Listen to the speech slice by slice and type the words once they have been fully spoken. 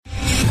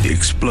The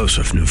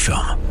explosive new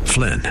film,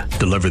 Flynn,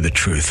 deliver the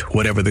truth,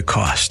 whatever the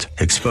cost,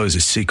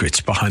 exposes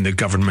secrets behind the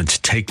government's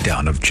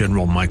takedown of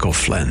General Michael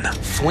Flynn.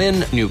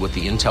 Flynn knew what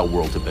the intel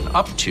world had been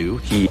up to.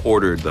 He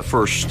ordered the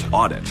first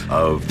audit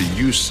of the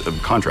use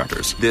of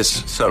contractors.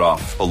 This set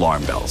off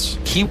alarm bells.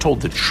 He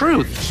told the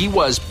truth. He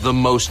was the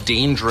most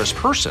dangerous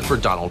person for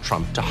Donald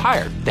Trump to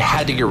hire. They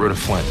had to get rid of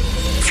Flynn.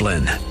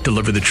 Flynn,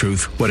 deliver the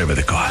truth, whatever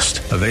the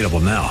cost. Available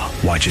now.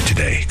 Watch it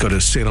today. Go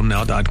to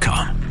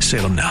salemnow.com.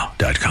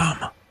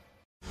 salemnow.com.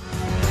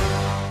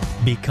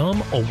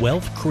 Become a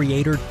wealth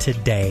creator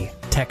today.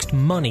 Text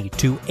MONEY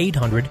to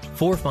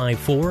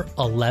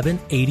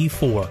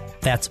 800-454-1184.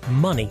 That's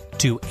MONEY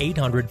to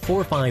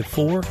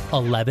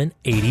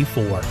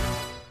 800-454-1184.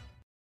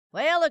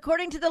 Well,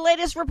 according to the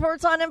latest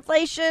reports on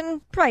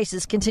inflation,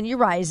 prices continue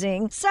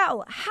rising.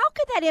 So, how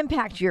could that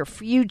impact your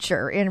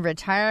future in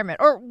retirement?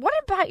 Or what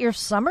about your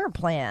summer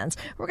plans?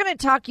 We're going to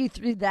talk you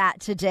through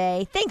that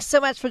today. Thanks so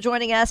much for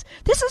joining us.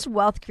 This is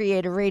Wealth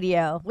Creator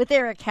Radio with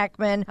Eric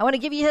Heckman. I want to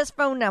give you his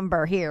phone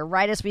number here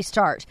right as we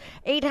start.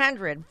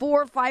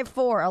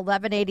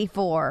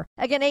 800-454-1184.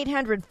 Again,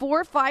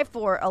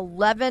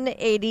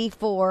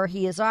 800-454-1184.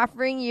 He is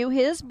offering you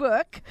his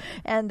book,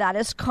 and that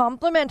is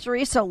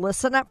complimentary, so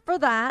listen up for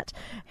that.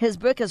 His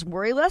book is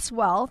Worry Less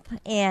Wealth,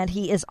 and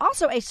he is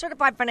also a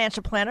certified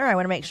financial planner. I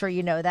want to make sure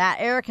you know that.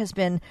 Eric has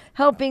been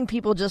helping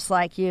people just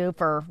like you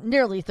for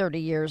nearly 30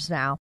 years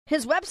now.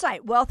 His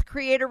website,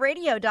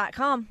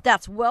 wealthcreatorradio.com.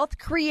 That's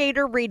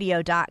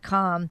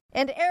wealthcreatorradio.com.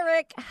 And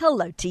Eric,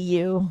 hello to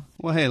you.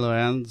 Well, hey,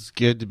 Luann. It's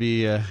good to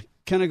be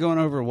kind of going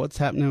over what's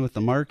happening with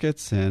the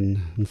markets and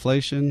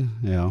inflation.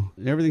 You know,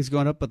 everything's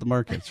going up but the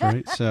markets,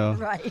 right? So,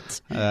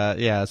 right.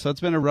 So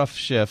it's been a rough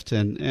shift,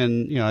 and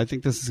you know, I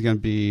think this is going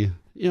to be,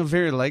 you know,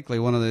 very likely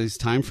one of these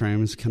time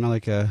frames, kind of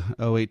like a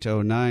 08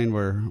 to 09,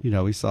 where, you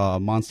know, we saw a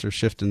monster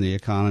shift in the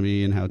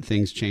economy and how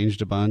things changed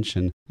a bunch.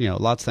 And, you know,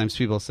 lots of times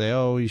people say,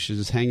 oh, you should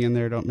just hang in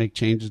there, don't make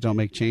changes.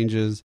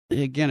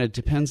 Again, it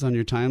depends on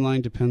your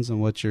timeline, depends on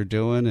what you're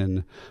doing.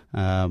 And,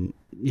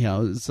 you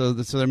know, so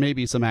there may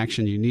be some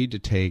action you need to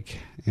take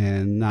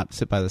and not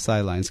sit by the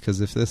sidelines, because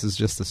if this is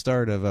just the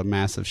start of a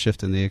massive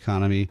shift in the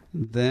economy,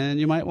 then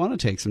you might want to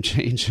take some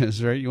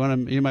changes, right?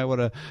 You might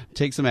want to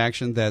take some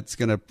action that's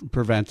going to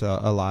prevent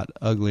a lot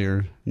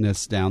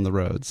uglierness down the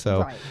road.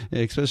 So, right.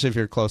 Especially if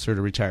you're closer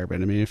to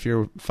retirement. I mean, if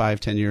you're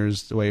 5-10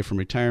 years away from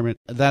retirement,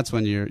 that's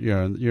when you're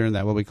in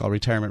that what we call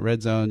retirement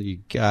red zone. You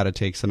got to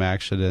take some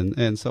action,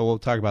 and so we'll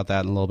talk about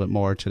that in a little bit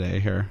more today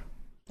here.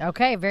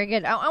 Okay, very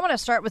good. I want to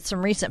start with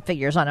some recent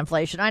figures on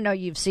inflation. I know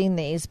you've seen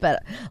these,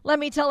 but let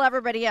me tell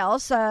everybody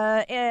else.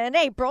 In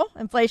April,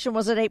 inflation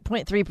was at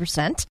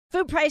 8.3%.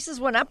 Food prices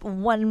went up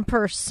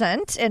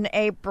 1% in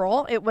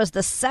April. It was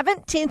the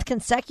 17th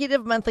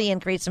consecutive monthly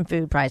increase in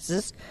food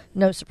prices.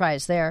 No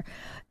surprise there.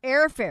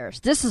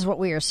 Airfares, this is what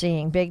we are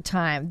seeing big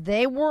time.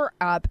 They were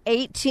up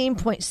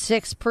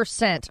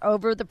 18.6%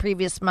 over the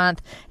previous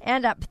month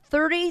and up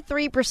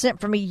 33%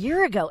 from a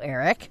year ago,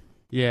 Eric.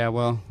 Yeah,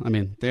 well, I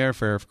mean, the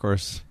airfare, of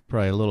course,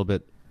 probably a little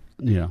bit,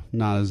 you know,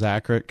 not as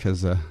accurate,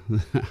 because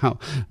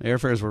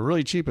airfares were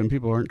really cheap and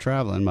people weren't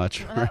traveling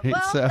much, right?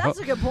 Well, so, that's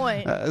a good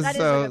point.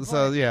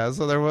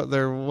 So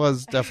there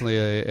was definitely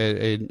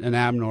an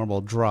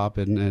abnormal drop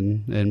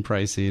in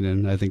pricing,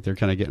 and I think they're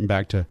kind of getting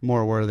back to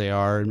more where they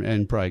are,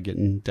 and probably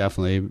getting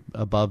definitely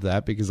above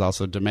that, because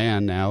also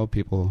demand now,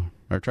 people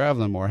are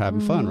traveling more,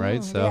 having fun,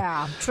 right? So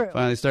yeah, true.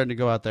 Finally starting to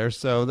go out there.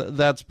 So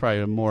that's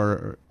probably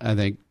more, I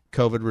think,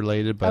 COVID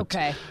related, but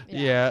okay.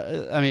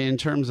 Yeah, I mean, in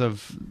terms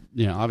of,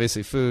 you know,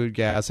 obviously food,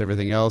 gas,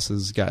 everything else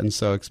has gotten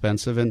so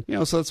expensive, and, you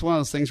know, so it's one of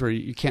those things where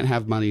you can't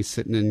have money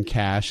sitting in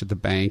cash at the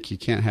bank. You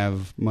can't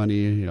have money,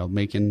 you know,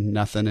 making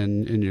nothing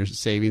in your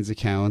savings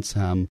accounts.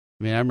 I mean,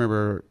 I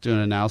remember doing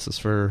an analysis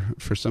for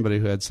somebody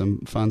who had some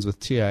funds with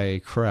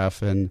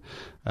TIAA-CREF, and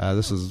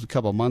this was a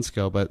couple of months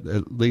ago, but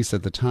at least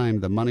at the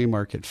time, the money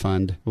market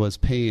fund was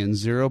paying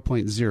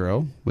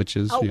 0.0, which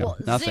is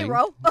nothing.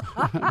 Zero.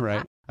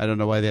 Right. I don't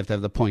know why they have to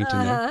have the point in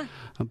there.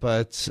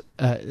 But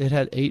it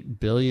had $8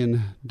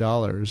 billion,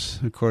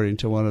 according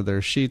to one of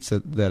their sheets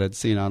that I'd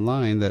seen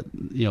online, that,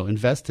 you know,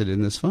 invested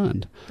in this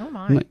fund. Oh,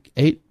 my. I'm like,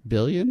 $8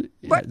 billion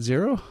at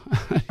zero?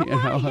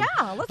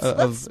 Let's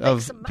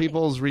of some money.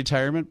 People's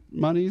retirement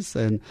monies.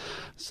 And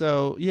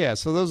so, yeah,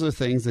 so those are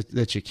things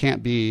that you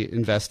can't be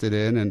invested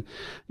in. And,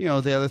 you know,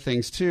 the other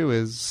things, too,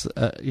 is,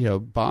 you know,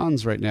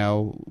 bonds right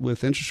now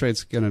with interest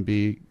rates going to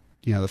be,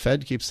 you know, the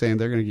Fed keeps saying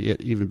they're going to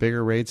get even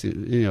bigger rates,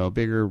 you know,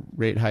 bigger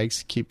rate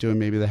hikes, keep doing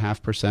maybe the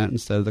 0.5%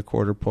 instead of the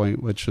 0.25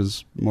 point, which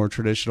was more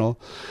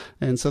traditional.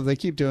 And so if they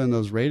keep doing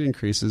those rate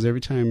increases, every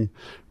time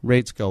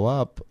rates go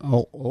up,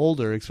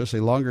 older,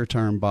 especially longer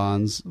term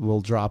bonds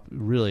will drop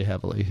really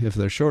heavily. If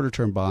they're shorter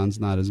term bonds,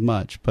 not as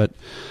much. But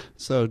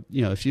so,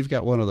 you know, if you've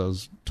got one of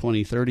those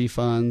 20-30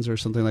 funds or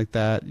something like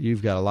that,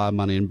 you've got a lot of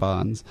money in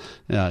bonds.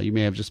 You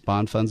may have just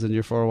bond funds in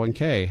your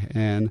 401k.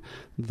 And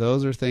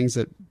those are things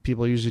that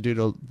people usually do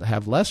to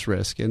have less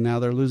risk, and now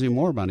they're losing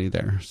more money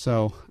there.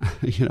 So,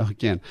 you know,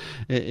 again,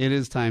 it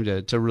is time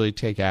to really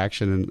take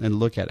action and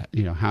look at,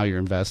 you know, how you're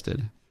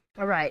invested.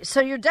 All right. So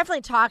you're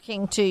definitely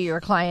talking to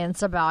your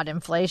clients about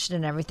inflation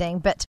and everything,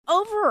 but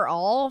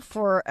overall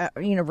for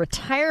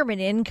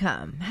retirement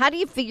income, how do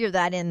you figure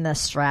that in the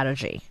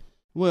strategy?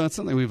 Well, it's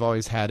something we've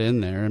always had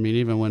in there. I mean,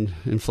 even when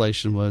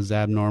inflation was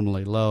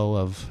abnormally low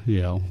of,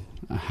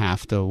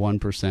 0.5% to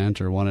 1%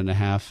 or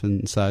 1.5%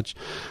 and such,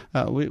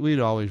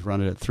 we'd always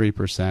run it at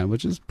 3%,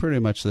 which is pretty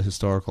much the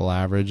historical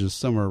average, is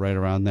somewhere right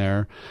around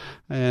there.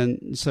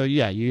 And so,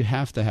 yeah, you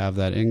have to have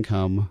that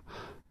income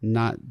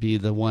not be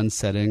the one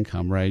set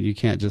income, right? You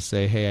can't just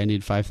say, hey, I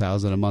need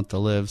 $5,000 a month to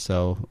live,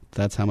 so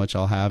that's how much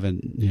I'll have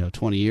in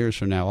 20 years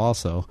from now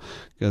also,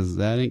 because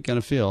that ain't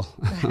going to feel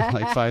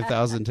like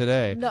 $5,000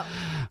 today. No.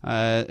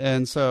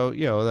 And so,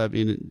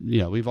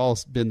 we've all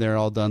been there,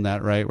 all done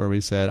that, right? Where we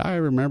said, I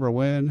remember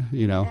when,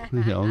 you Big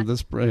could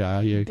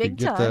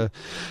get time.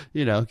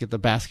 get the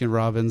Baskin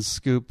Robbins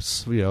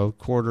scoops,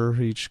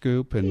 quarter each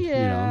scoop, and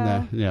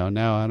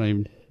now I don't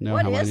even know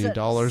What how is many it?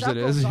 dollars it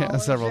is. Several Yeah,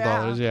 several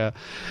dollars, dollars. Yeah.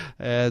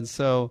 And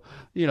so,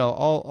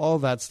 all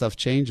that stuff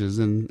changes,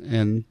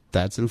 and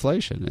that's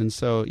inflation. And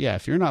so, yeah,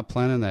 if you're not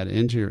planning that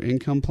into your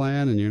income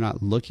plan and you're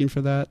not looking for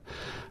that,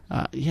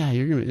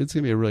 it's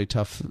gonna be a really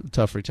tough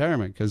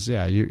retirement, because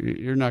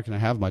you're not gonna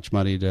have much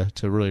money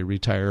to really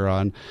retire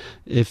on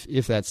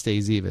if that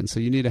stays even.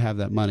 So you need to have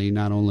that money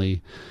not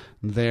only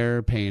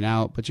there paying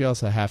out, but you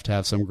also have to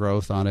have some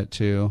growth on it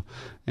too.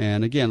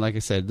 And again, like I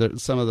said,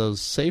 some of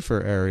those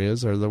safer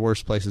areas are the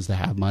worst places to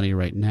have money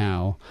right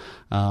now.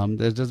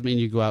 That doesn't mean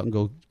you go out and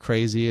go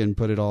crazy and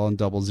put it all in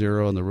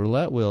 00 on the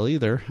roulette wheel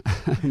either.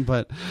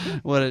 But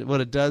what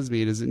it does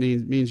mean is it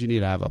means you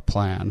need to have a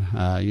plan.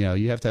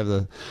 You have to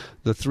have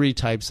the three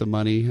types of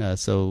money.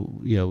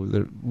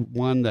 The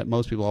one that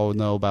most people all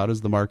know about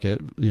is the market.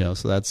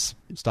 So that's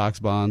stocks,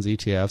 bonds,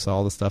 ETFs,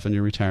 all the stuff in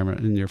your retirement,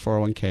 in your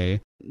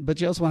 401k.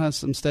 But you also want to have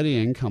some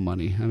steady income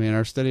money. I mean,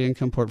 our steady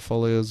income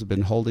portfolios have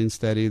been holding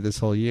steady this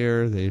whole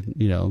year. They've,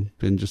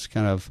 been just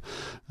kind of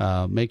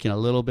making a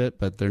little bit,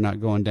 but they're not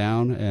going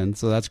down. And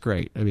so that's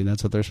great. I mean,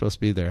 that's what they're supposed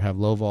to be there. Have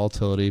low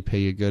volatility, pay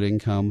you good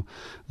income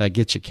that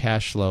gets you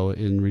cash flow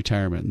in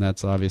retirement. And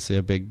that's obviously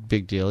a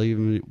big deal.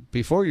 Even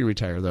before you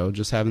retire, though,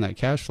 just having that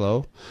cash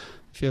flow.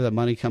 If you have that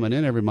money coming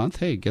in every month,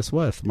 hey, guess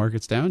what? If the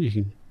market's down, you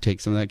can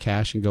take some of that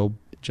cash and go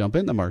jump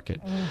in the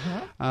market.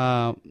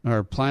 Mm-hmm.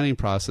 Our planning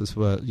process,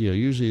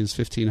 usually is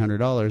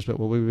 $1,500, but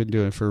what we've been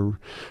doing for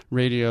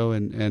radio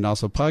and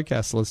also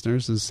podcast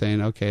listeners is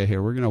saying, okay, here,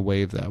 we're going to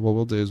waive that. What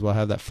we'll do is we'll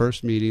have that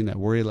first meeting, that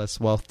Worry Less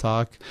Wealth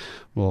talk.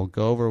 We'll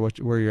go over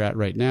where you're at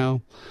right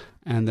now.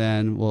 And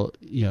then we'll,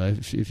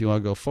 if you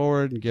want to go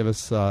forward and give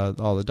us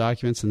all the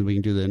documents and we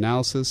can do the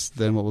analysis,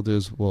 then what we'll do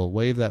is we'll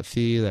waive that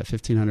fee, that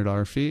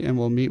 $1,500 fee, and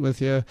we'll meet with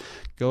you,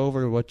 go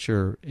over what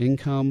your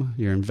income,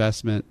 your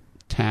investment,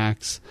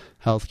 tax,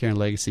 healthcare, and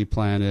legacy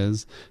plan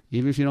is.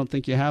 Even if you don't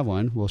think you have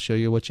one, we'll show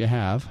you what you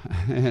have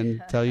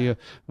and tell you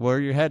where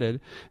you're headed,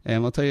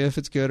 and we'll tell you if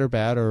it's good or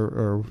bad,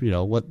 or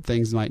what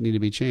things might need to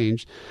be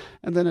changed.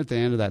 And then at the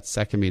end of that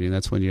second meeting,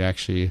 that's when you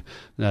actually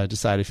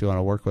decide if you want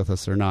to work with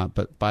us or not.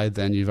 But by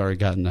then, you've already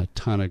gotten a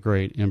ton of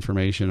great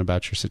information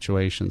about your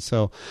situation.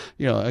 So,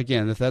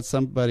 again, if that's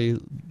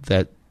somebody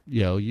that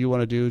you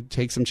want to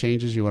take some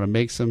changes, you want to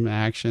make some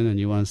action, and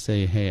you want to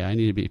say, hey, I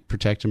need to be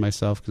protecting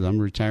myself because I'm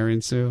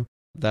retiring soon.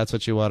 That's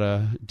what you want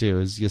to do,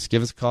 is just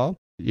give us a call.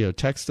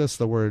 Text us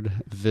the word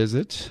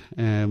visit,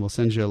 and we'll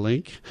send you a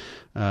link.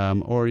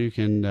 Or you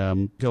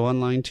can go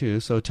online too.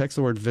 So text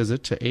the word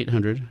visit to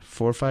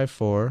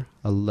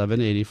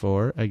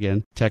 800-454-1184.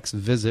 Again, text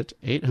visit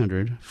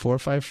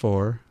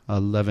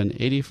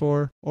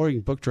 800-454-1184. Or you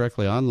can book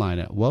directly online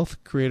at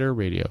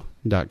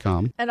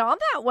wealthcreatorradio.com. And on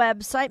that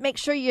website, make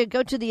sure you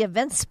go to the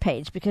events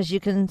page, because you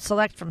can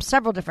select from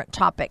several different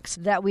topics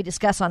that we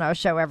discuss on our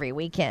show every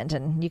weekend,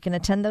 and you can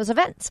attend those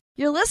events.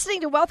 You're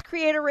listening to Wealth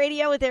Creator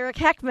Radio with Eric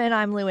Heckman.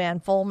 I'm Lou Ann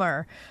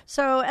Fulmer.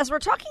 So as we're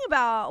talking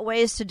about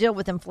ways to deal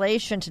with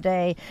inflation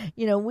today,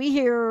 we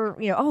hear,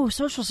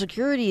 Social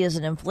Security is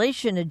an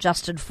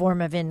inflation-adjusted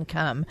form of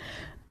income.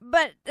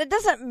 But it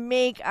doesn't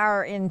make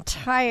our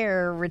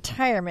entire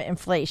retirement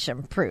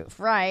inflation-proof,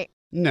 right?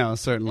 No,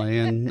 certainly.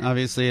 And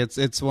obviously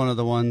it's one of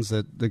the ones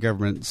that the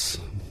government's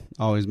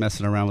always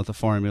messing around with the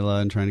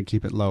formula and trying to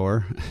keep it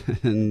lower.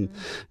 And,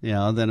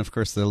 then of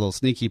course the little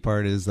sneaky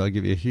part is they'll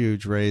give you a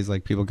huge raise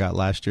like people got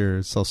last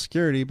year Social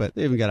Security, but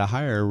they even got a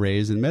higher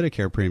raise in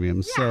Medicare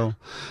premiums. Yeah.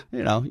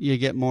 So, you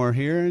get more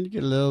here and you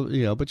get a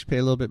little, but you pay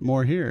a little bit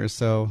more here.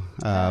 So,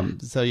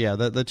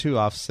 the two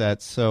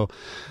offsets. So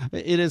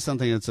it is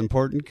something that's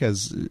important,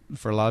 because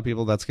for a lot of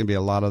people, that's going to be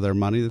a lot of their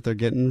money that they're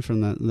getting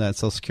from that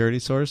Social Security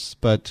source.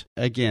 But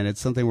again,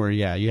 it's something where,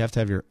 you have to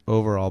have your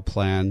overall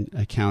plan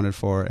accounted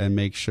for and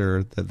make sure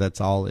that that's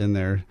all in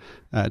there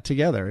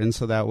together. And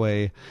so that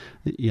way,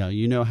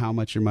 you know how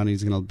much your money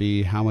is going to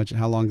be, how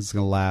long it's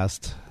going to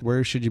last,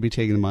 where should you be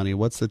taking the money,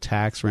 what's the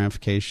tax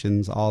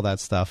ramifications, all that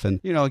stuff. And,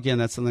 again,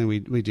 that's something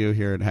we do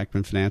here at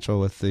Heckman Financial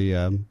with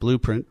the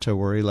blueprint to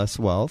worry less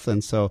wealth.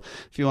 And so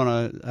if you want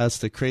us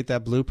to create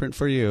that blueprint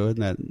for you, and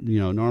that,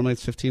 normally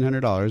it's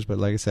 $1,500, but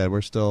like I said,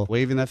 we're still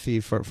waiving that fee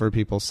for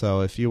people.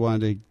 So if you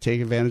want to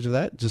take advantage of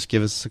that, just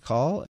give us a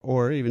call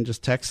or even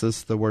just text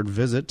us the word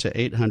visit to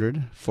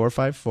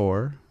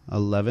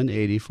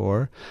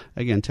 800-454-1184.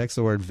 Again, text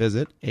the word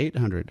visit,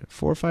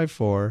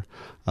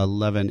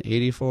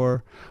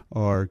 800-454-1184,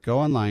 or go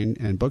online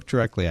and book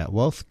directly at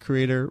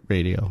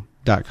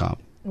wealthcreatorradio.com.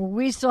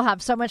 We still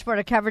have so much more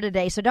to cover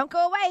today, so don't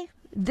go away.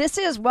 This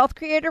is Wealth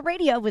Creator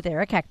Radio with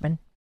Eric Heckman.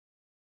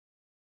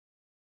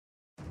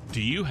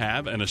 Do you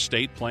have an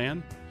estate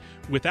plan?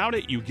 Without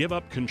it, you give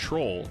up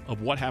control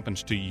of what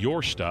happens to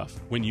your stuff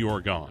when you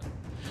are gone.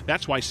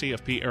 That's why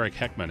CFP Eric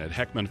Heckman at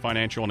Heckman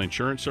Financial and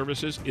Insurance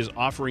Services is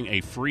offering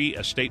a free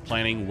estate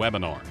planning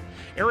webinar.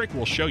 Eric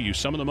will show you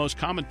some of the most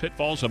common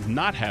pitfalls of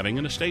not having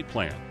an estate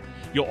plan.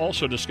 You'll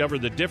also discover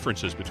the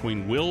differences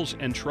between wills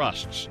and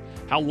trusts,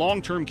 how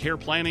long-term care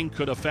planning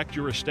could affect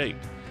your estate,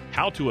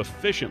 how to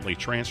efficiently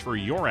transfer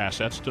your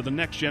assets to the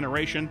next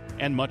generation,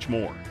 and much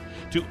more.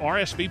 To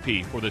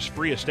RSVP for this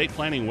free estate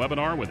planning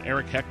webinar with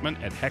Eric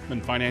Heckman at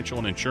Heckman Financial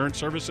and Insurance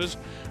Services,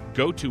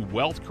 go to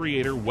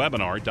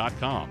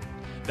wealthcreatorwebinar.com.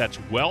 That's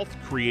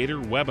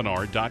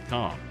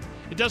wealthcreatorwebinar.com.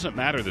 It doesn't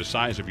matter the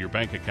size of your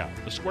bank account,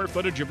 the square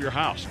footage of your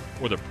house,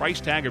 or the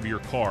price tag of your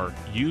car,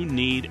 you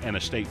need an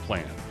estate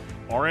plan.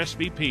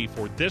 RSVP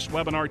for this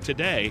webinar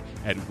today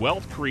at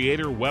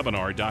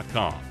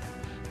wealthcreatorwebinar.com.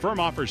 Firm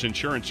offers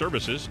insurance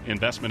services,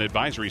 investment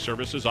advisory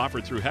services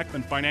offered through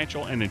Heckman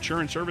Financial and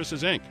Insurance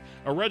Services, Inc.,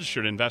 a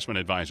registered investment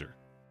advisor.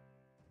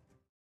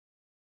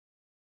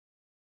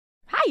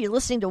 Hi, you're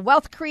listening to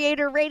Wealth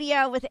Creator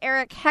Radio with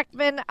Eric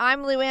Heckman.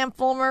 I'm Lou Ann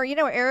Fulmer.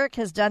 Eric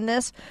has done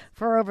this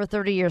for over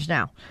 30 years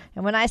now.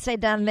 And when I say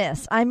done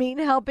this, I mean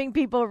helping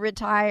people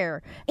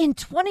retire. In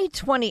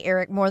 2020,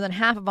 Eric, more than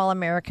half of all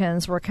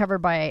Americans were covered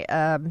by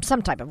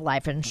some type of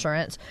life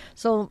insurance.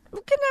 So a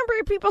good number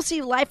of people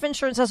see life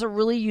insurance as a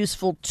really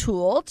useful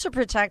tool to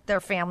protect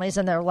their families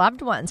and their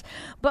loved ones.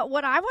 But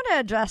what I want to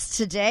address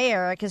today,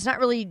 Eric, is not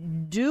really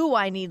do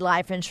I need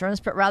life insurance,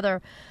 but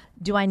rather,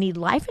 do I need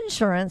life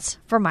insurance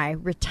for my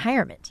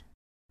retirement?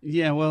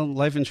 Yeah, well,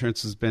 life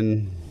insurance has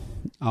been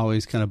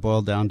always kind of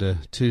boiled down to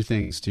two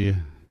things. Do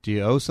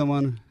you owe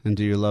someone, and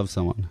do you love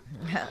someone?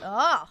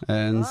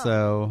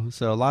 So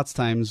lots of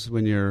times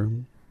when you're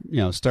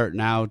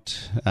starting out,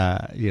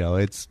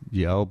 it's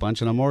you owe a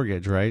bunch on a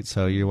mortgage, right?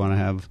 So you want to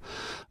have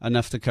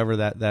enough to cover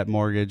that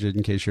mortgage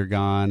in case you're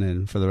gone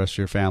and for the rest of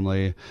your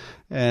family.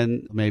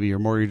 And maybe your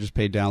mortgage is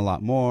paid down a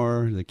lot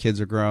more. The kids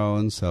are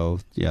grown, so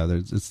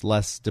it's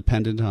less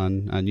dependent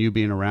on you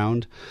being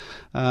around.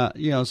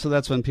 So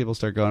that's when people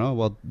start going, oh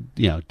well,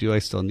 do I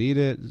still need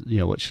it?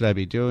 What should I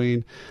be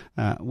doing?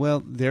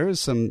 Well, there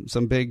is some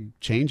big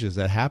changes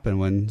that happen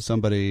when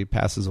somebody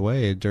passes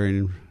away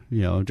during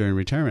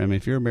retirement. I mean,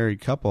 if you're a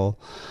married couple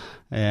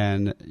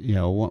and,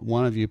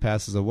 one of you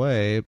passes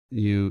away,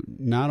 you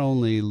not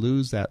only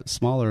lose that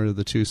smaller of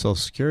the two Social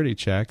Security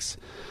checks,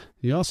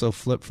 you also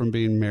flip from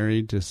being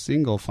married to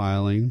single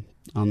filing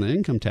on the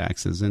income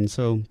taxes. And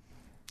so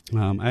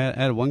I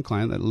had one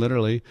client that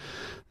literally,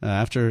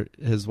 after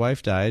his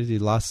wife died, he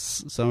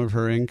lost some of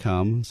her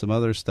income, some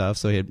other stuff.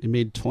 So he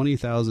made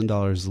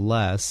 $20,000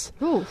 less,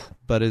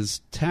 but his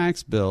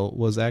tax bill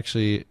was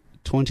actually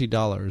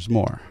 $20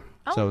 more.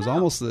 So it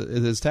was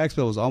his tax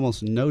bill was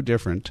almost no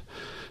different.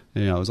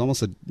 It was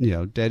almost a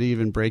dead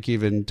even, break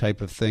even type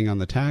of thing on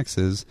the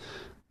taxes,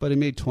 but he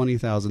made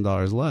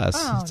 $20,000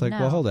 less. It's like,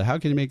 well, hold it. How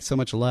can you make so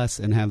much less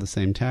and have the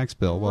same tax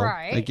bill? Well,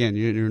 again,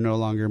 you're no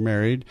longer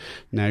married.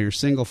 Now you're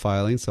single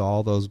filing, so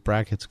all those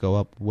brackets go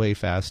up way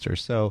faster.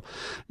 So,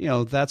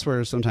 that's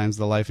where sometimes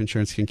the life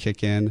insurance can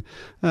kick in.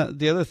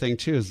 The other thing,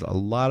 too, is a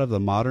lot of the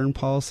modern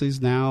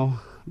policies now,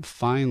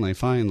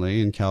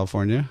 finally in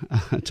California,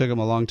 it took them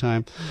a long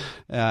time,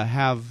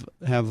 have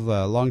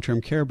long-term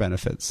care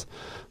benefits.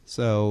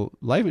 So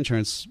life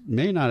insurance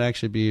may not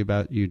actually be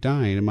about you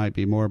dying. It might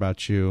be more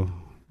about you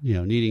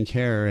needing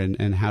care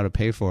and how to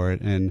pay for it,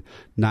 and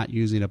not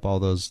using up all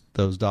those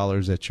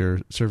dollars that your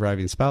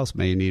surviving spouse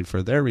may need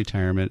for their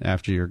retirement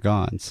after you're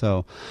gone.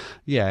 So,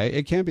 yeah,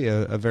 it can be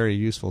a very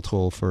useful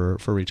tool for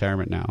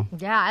retirement now.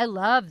 Yeah, I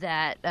love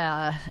that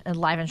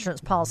life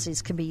insurance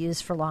policies can be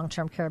used for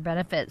long-term care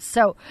benefits.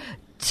 So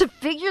to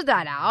figure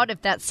that out,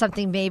 if that's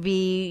something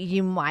maybe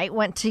you might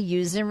want to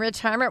use in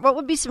retirement, what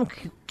would be some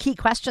key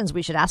questions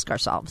we should ask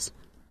ourselves?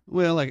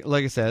 Well, like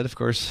I said, of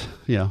course,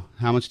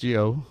 how much do you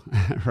owe,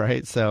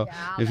 right? So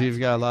if you've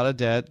got a lot of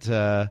debt,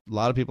 a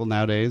lot of people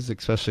nowadays,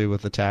 especially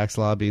with the tax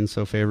law being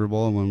so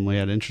favorable and when we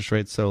had interest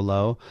rates so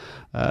low,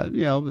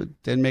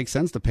 it didn't make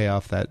sense to pay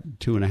off that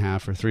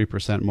 2.5% or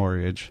 3%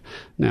 mortgage.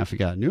 Now, if you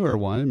got a newer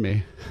one, it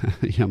may,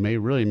 may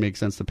really make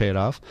sense to pay it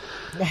off.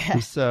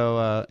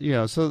 So,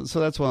 so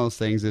that's one of those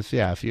things.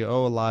 If you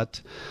owe a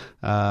lot,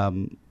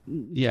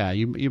 yeah,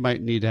 you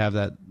might need to have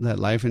that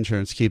life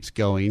insurance keeps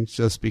going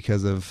just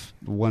because of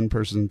one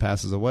person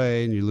passes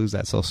away and you lose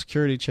that Social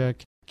Security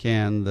check.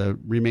 Can the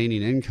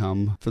remaining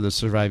income for the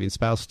surviving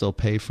spouse still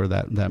pay for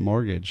that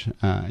mortgage?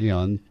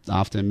 And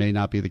often it may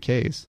not be the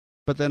case.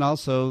 But then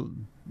also,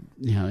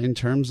 in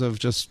terms of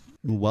just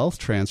wealth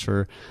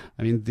transfer,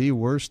 I mean, the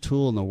worst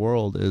tool in the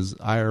world is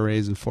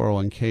IRAs and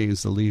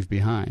 401ks to leave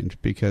behind,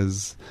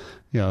 because,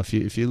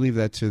 if you leave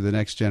that to the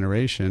next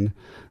generation,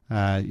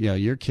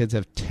 your kids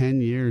have 10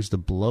 years to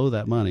blow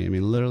that money. I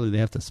mean, literally they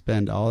have to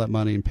spend all that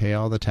money and pay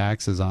all the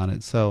taxes on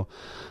it. So,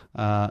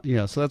 so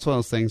that's one of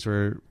those things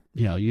where,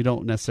 you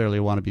don't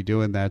necessarily want to be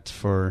doing that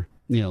for,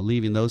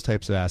 leaving those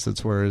types of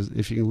assets. Whereas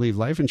if you can leave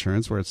life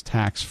insurance where it's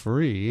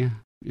tax-free,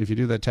 if you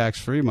do that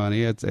tax-free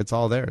money, it's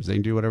all theirs. They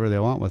can do whatever they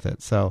want with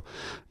it. So,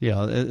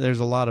 there's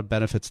a lot of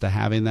benefits to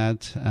having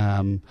that.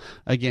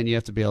 Again, you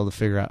have to be able to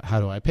figure out, how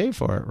do I pay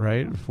for it,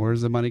 right? Where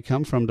does the money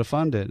come from to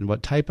fund it, and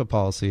what type of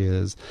policy it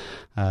is?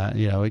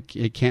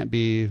 It can't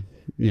be,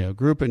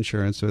 group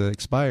insurance that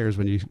expires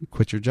when you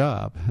quit your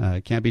job.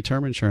 It can't be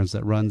term insurance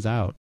that runs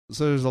out.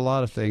 So there's a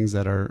lot of things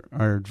that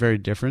are very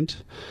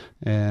different.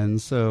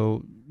 And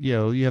so,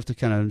 you have to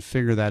kind of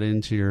figure that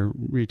into your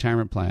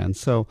retirement plan.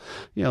 So,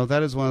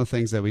 that is one of the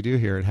things that we do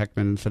here at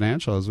Heckman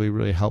Financial, is we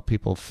really help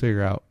people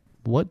figure out,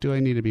 what do I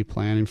need to be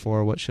planning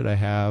for? What should I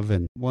have?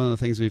 And one of the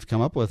things we've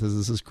come up with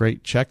is this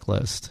great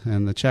checklist.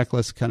 And the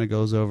checklist kind of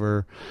goes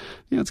over,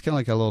 it's kind of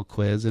like a little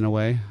quiz in a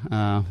way.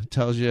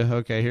 Tells you,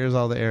 okay, here's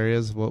all the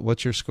areas.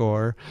 What's your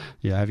score?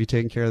 Yeah, have you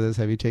taken care of this?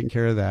 Have you taken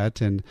care of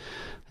that? And,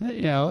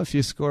 if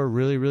you score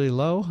really, really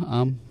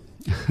low,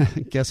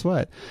 guess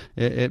what?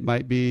 It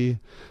might be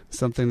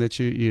something that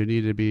you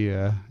need to be,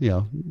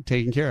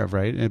 taken care of,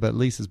 right? But at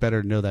least it's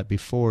better to know that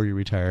before you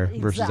retire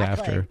versus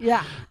after.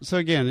 Yeah. So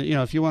again,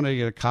 if you want to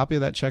get a copy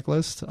of that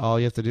checklist, all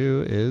you have to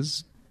do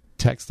is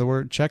text the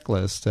word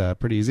checklist.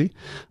 Pretty easy.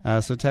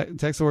 So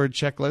text the word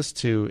checklist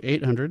to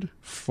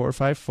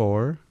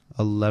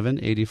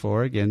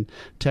 800-454-1184. Again,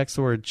 text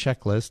the word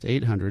checklist,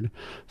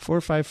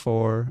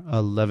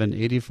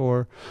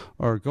 800-454-1184,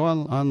 or go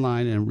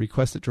online and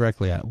request it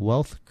directly at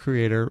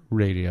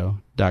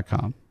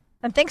wealthcreatorradio.com.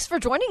 And thanks for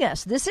joining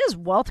us. This is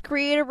Wealth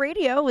Creator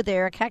Radio with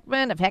Eric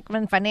Heckman of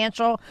Heckman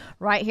Financial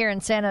right here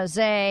in San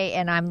Jose,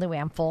 and I'm Lou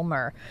Ann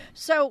Fulmer.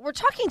 So we're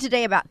talking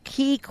today about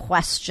key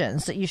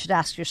questions that you should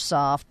ask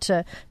yourself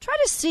to try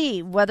to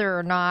see whether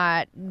or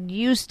not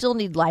you still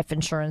need life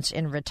insurance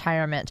in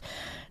retirement.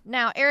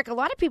 Now, Eric, a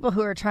lot of people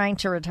who are trying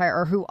to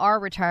retire or who are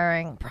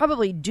retiring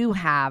probably do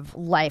have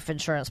life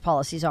insurance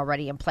policies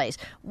already in place.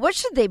 What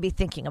should they be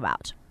thinking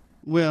about?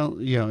 Well,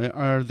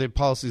 are the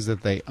policies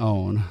that they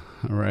own,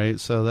 right?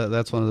 So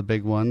that's one of the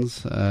big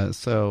ones.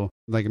 So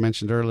like I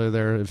mentioned earlier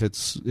there, if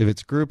it's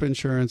group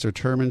insurance or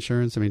term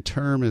insurance, I mean,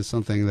 term is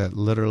something that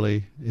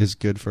literally is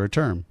good for a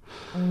term.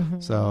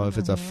 Mm-hmm. So if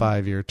it's a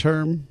 5-year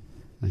term,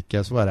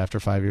 guess what? After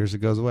 5 years, it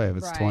goes away. If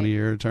it's a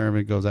 20-year term,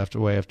 it goes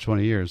away after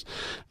 20 years.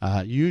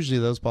 Usually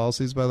those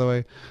policies, by the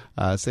way,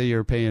 say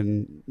you're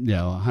paying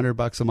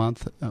 $100 a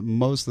month,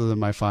 most of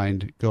them I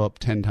find go up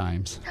 10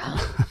 times.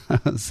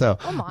 So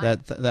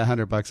that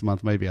 $100 a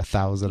month may be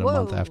 $1,000 a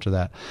month after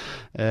that.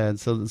 And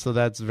so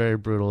that's very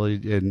brutal.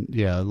 And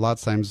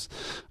lots of times,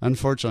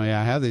 unfortunately,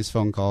 I have these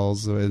phone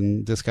calls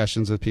and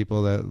discussions with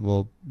people that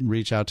will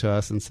reach out to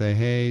us and say,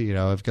 hey,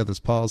 I've got this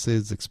policy,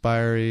 it's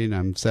expiring,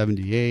 I'm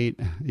 78,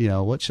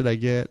 what should I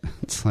get?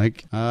 It's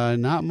like,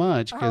 not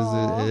much,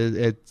 because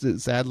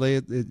it sadly,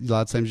 a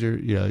lot of times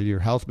your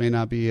health may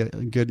not be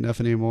good enough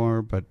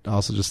anymore, but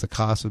also just the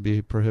cost would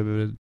be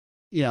prohibited.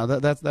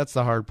 That's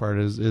the hard part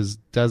is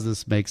does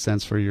this make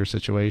sense for your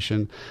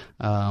situation?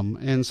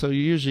 And so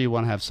you usually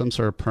want to have some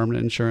sort of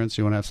permanent insurance.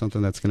 You want to have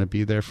something that's going to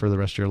be there for the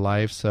rest of your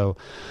life. So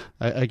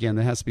again,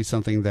 there has to be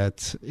something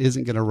that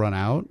isn't going to run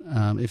out.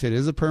 If it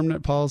is a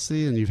permanent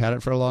policy and you've had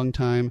it for a long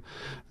time,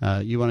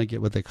 you want to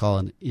get what they call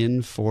an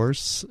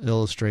in-force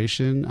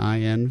illustration,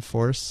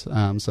 in-force.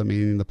 So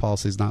meaning the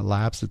policy is not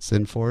lapsed, it's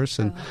in force.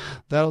 And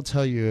that'll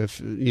tell you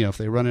if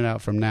they run it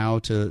out from now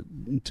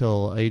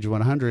till age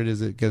 100,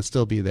 is it going to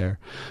still be there?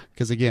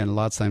 Because again, a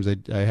lot of times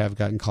I have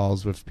gotten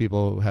calls with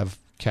people who have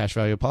cash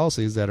value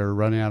policies that are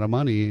running out of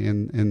money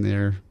in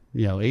their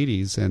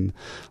 80s, and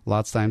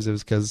lots of times it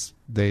was because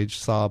they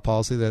saw a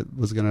policy that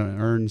was going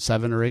to earn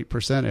 7 or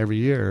 8% every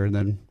year, and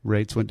then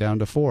rates went down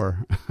to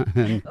 4%,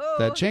 and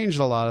that changed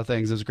a lot of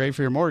things. It was great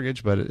for your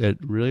mortgage, but it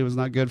really was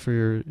not good for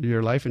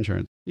your life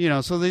insurance.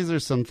 So these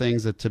are some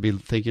things that to be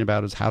thinking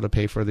about is how to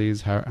pay for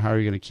these. How are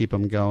you going to keep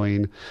them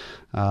going?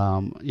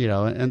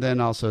 And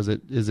then also is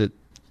it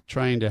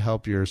trying to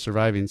help your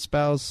surviving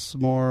spouse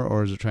more,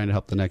 or is it trying to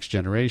help the next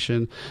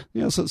generation?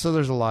 So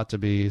there's a lot to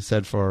be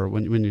said for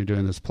when you're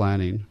doing this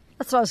planning.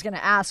 That's what I was going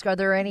to ask. Are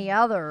there any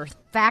other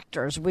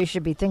factors we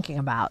should be thinking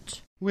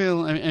about?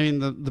 Well, I mean,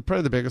 the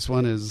probably the biggest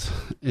one is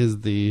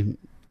the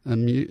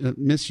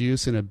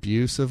misuse and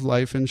abuse of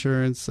life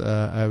insurance,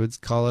 I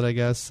would call it, I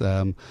guess.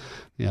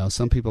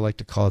 Some people like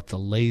to call it the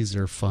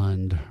laser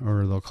fund,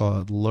 or they'll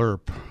call it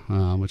LIRP,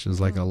 which is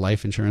like a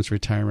life insurance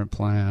retirement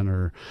plan,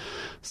 or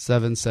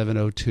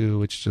 7702,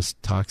 which just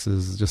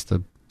is just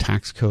a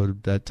tax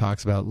code that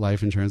talks about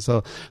life insurance.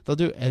 So they'll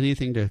do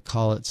anything to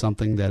call it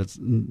something that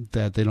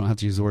they don't have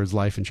to use the words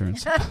life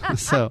insurance.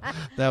 So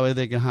that way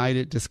they can hide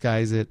it,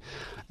 disguise it.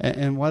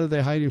 And what are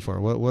they hiding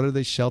for? What are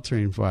they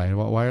sheltering by?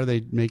 Why are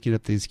they making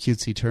up these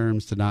cutesy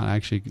terms to not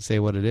actually say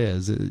what it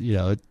is?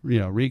 It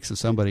reeks of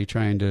somebody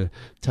trying to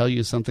tell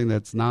you something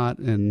that's not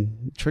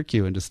and trick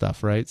you into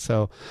stuff, right?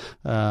 So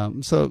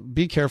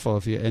be careful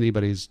if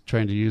anybody's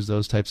trying to use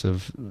those types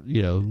of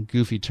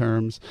goofy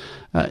terms.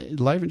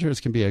 Life insurance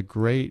can be a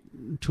great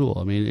tool.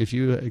 I mean,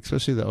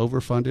 especially the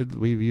overfunded,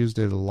 we've used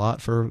it a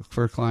lot for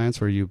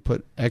clients where you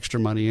put extra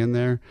money in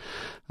there.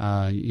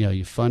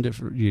 You fund it.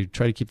 You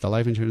try to keep the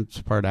life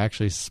insurance part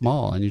actually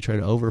small, and you try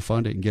to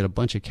overfund it and get a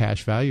bunch of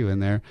cash value in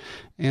there.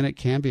 And it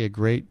can be a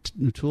great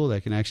tool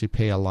that can actually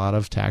pay a lot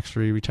of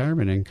tax-free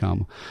retirement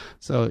income.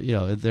 So,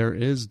 there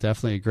is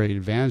definitely a great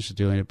advantage to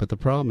doing it. But the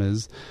problem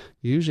is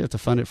you usually have to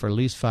fund it for at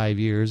least 5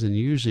 years, and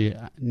you usually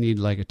need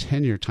like a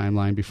 10-year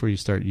timeline before you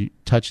start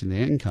touching the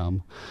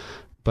income.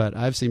 But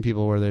I've seen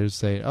people where they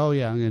say, oh,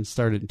 yeah, I'm going to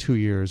start it in 2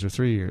 years or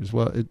 3 years.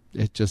 Well,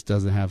 it just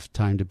doesn't have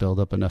time to build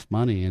up enough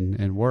money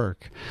and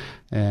work.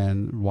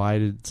 And why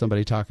did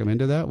somebody talk them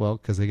into that? Well,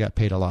 because they got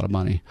paid a lot of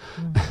money.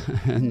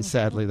 And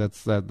sadly,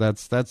 that's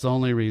the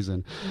only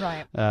reason.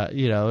 Right.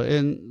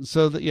 And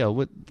so,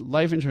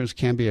 life insurance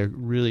can be a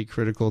really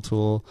critical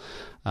tool.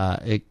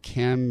 It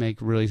can make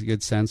really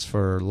good sense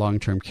for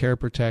long-term care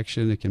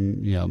protection. It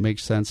can, make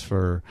sense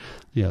for,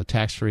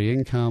 tax-free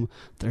income.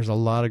 There's a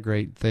lot of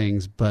great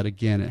things, but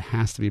again, it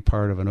has to be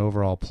part of an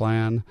overall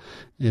plan.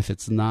 If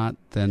it's not,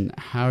 then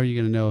how are you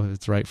going to know if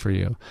it's right for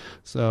you?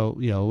 So,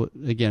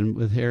 again,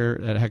 with here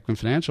at Heckman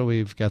Financial,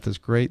 we've got this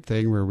great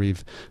thing where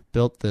we've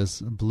built this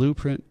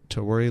blueprint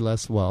to worry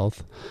less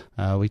wealth.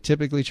 We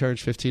typically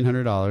charge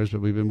 $1,500,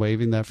 but we've been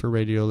waiving that for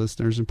radio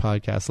listeners and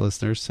podcast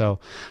listeners. So,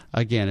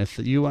 again, if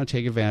you want to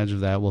take advantage of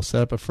that, we'll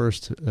set up a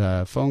first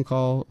phone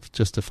call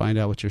just to find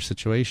out what your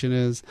situation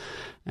is.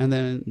 And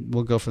then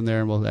we'll go from there,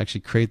 and we'll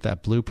actually create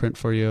that blueprint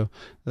for you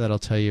that'll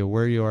tell you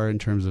where you are in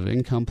terms of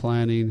income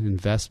planning,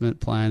 investment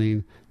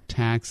planning,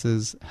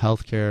 taxes,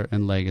 healthcare,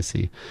 and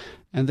legacy.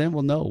 And then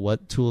we'll know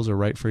what tools are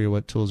right for you,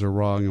 what tools are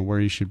wrong, and where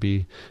you should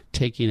be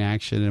taking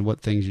action and what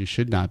things you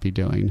should not be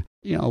doing.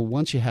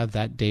 Once you have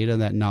that data,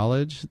 that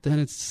knowledge, then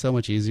it's so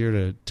much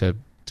easier to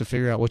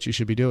figure out what you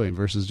should be doing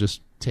versus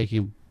just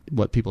taking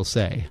what people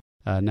say.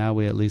 Now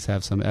we at least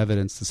have some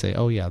evidence to say,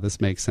 oh, yeah, this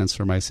makes sense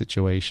for my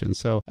situation.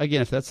 So,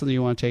 again, if that's something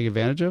you want to take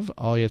advantage of,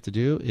 all you have to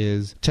do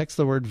is text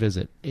the word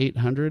VISIT,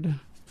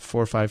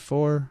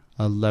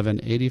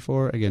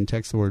 800-454-1184. Again,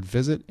 text the word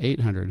VISIT,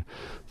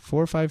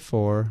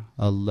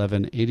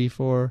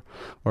 800-454-1184,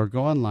 or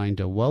go online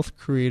to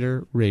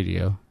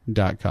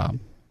wealthcreatorradio.com.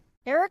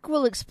 Eric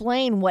will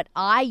explain what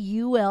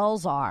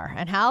IULs are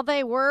and how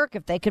they work,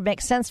 if they could make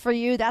sense for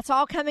you. That's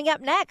all coming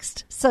up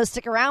next. So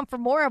stick around for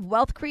more of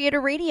Wealth Creator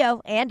Radio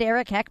and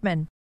Eric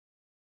Heckman.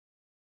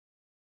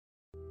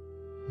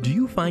 Do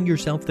you find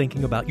yourself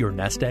thinking about your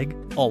nest egg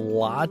a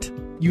lot?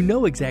 You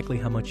know exactly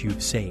how much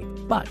you've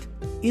saved, but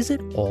is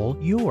it all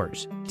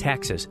yours?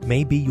 Taxes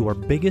may be your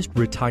biggest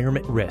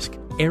retirement risk.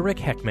 Eric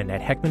Heckman at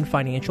Heckman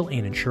Financial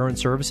and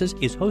Insurance Services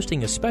is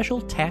hosting a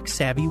special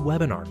tax-savvy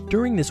webinar.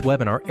 During this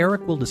webinar,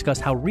 Eric will discuss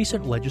how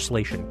recent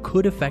legislation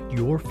could affect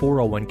your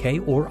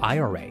 401k or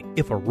IRA,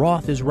 if a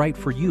Roth is right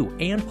for you,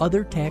 and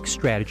other tax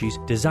strategies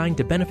designed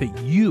to benefit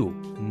you,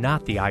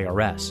 not the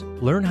IRS.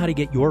 Learn how to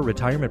get your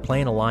retirement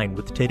plan aligned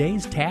with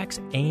today's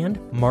tax and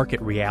market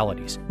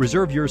realities.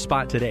 Reserve your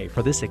spot today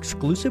for this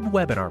exclusive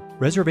webinar.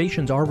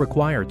 Reservations are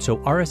required, so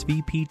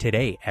RSVP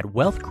today at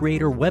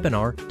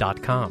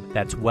wealthcreatorwebinar.com.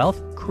 That's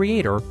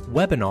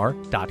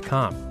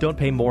wealthcreatorwebinar.com. Don't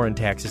pay more in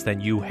taxes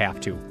than you have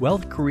to.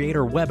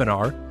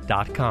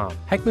 wealthcreatorwebinar.com.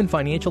 Heckman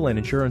Financial and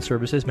Insurance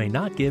Services may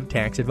not give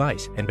tax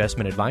advice.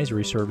 Investment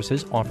advisory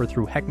services offered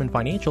through Heckman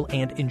Financial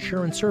and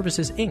Insurance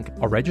Services,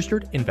 Inc., a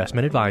registered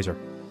investment advisor.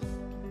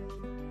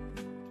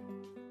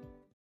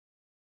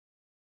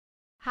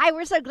 Hi,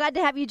 we're so glad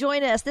to have you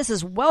join us. This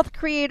is Wealth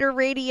Creator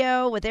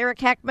Radio with Eric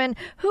Heckman,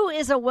 who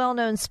is a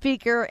well-known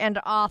speaker and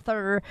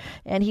author,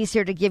 and he's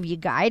here to give you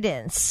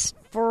guidance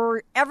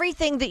for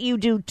everything that you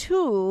do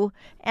to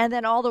and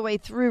then all the way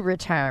through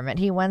retirement.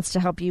 He wants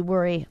to help you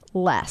worry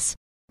less.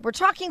 We're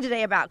talking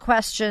today about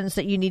questions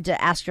that you need to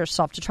ask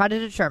yourself to try to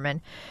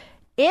determine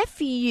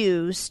if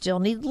you still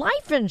need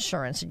life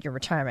insurance in your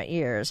retirement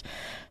years.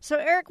 So,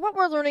 Eric, what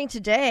we're learning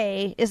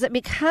today is that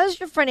because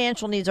your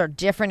financial needs are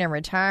different in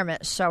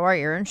retirement, so are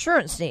your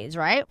insurance needs,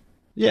 right?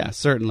 Yeah,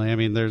 certainly. I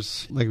mean,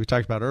 there's, like we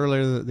talked about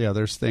earlier,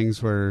 there's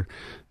things where,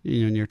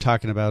 when you're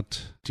talking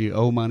about, do you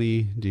owe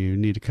money? Do you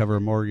need to cover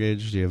a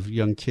mortgage? Do you have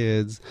young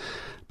kids?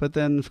 But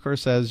then, of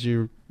course, as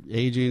you're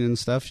aging and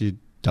stuff, you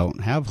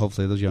don't have,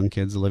 hopefully, those young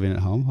kids living at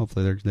home.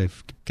 Hopefully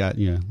they've got,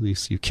 at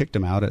least you kicked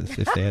them out if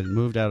they hadn't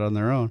moved out on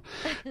their own,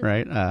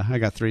 right? I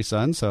got 3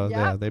 sons,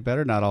 so they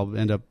better not all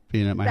end up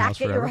being at my house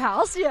forever. Back at your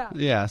house, yeah.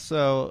 Yeah,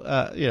 so,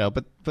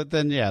 but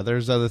then,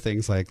 there's other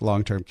things like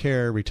long-term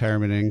care,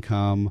 retirement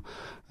income,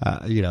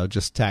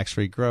 just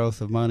tax-free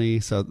growth of money.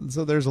 So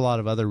there's a lot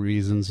of other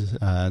reasons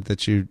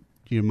that you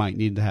might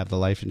need to have the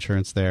life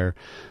insurance there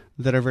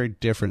that are very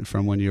different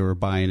from when you were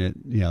buying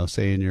it,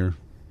 say in your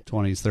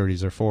 20s,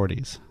 30s, or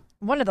 40s.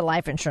 One of the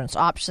life insurance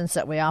options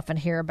that we often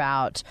hear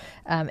about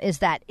is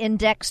that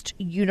indexed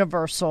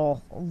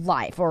universal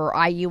life, or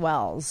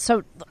IULs.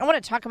 So I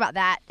want to talk about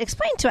that.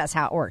 Explain to us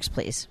how it works,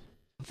 please.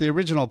 The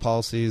original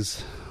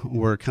policies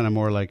were kind of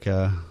more like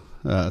a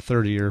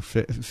 30-year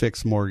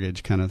fixed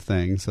mortgage kind of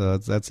thing. So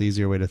that's the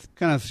easier way to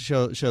kind of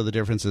show the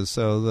differences.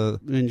 So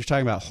when you're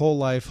talking about whole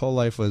life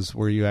was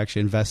where you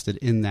actually invested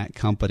in that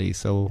company.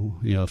 So,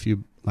 if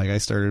you, like I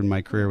started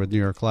my career with New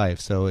York Life.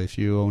 So if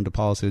you owned a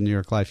policy with New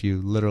York Life, you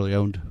literally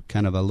owned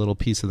kind of a little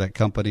piece of that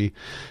company,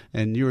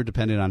 and you were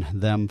dependent on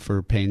them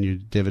for paying you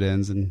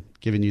dividends and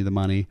giving you the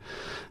money.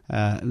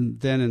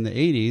 Then in the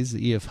 80s,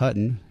 E.F.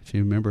 Hutton, if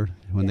you remember,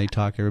 when they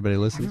talk, everybody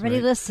listens.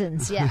 Everybody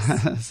listens,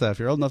 yes. So if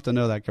you're old enough to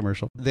know that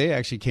commercial, they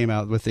actually came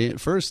out with the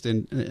first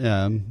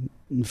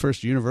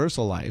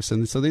universal lives.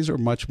 And so these are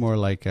much more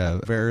like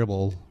a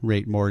variable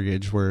rate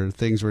mortgage where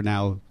things were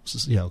now,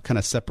 kind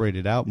of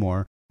separated out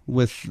more.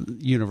 With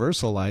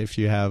universal life,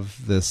 you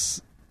have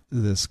this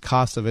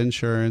cost of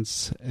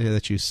insurance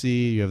that you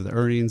see, you have the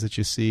earnings that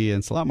you see, and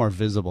it's a lot more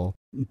visible.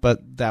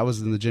 But that was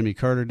in the Jimmy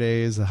Carter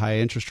days, the high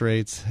interest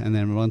rates. And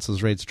then once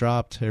those rates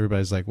dropped,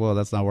 everybody's like, whoa,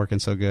 that's not working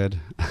so good.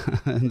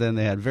 And then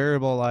they had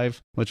variable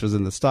life, which was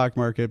in the stock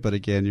market. But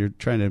again, you're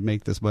trying to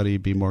make this money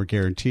be more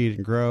guaranteed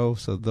and grow.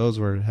 So those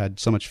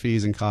had so much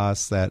fees and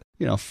costs that,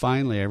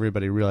 finally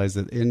everybody realized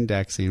that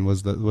indexing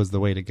was the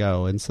way to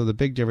go. And so the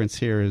big difference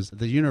here is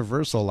the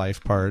universal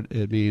life part.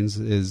 It means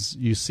is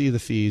you see the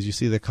fees, you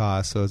see the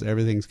costs. So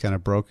everything's kind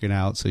of broken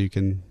out so you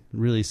can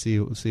really see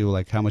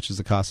like how much is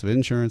the cost of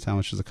insurance, how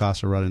much is the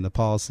cost of running the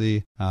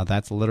policy.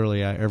 That's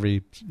literally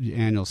every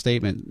annual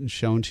statement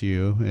shown to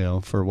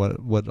you, for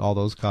what all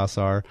those costs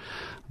are.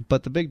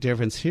 But the big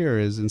difference here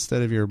is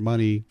instead of your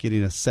money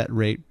getting a set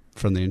rate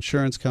from the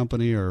insurance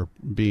company or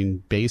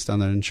being based on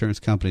the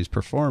insurance company's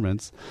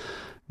performance,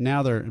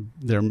 now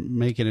they're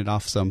making it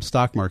off some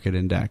stock market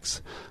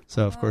index.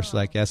 So of course,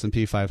 like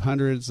S&P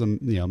 500 is the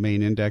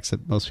main index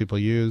that most people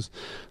use.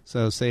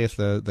 So say if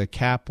the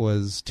cap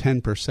was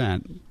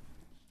 10%.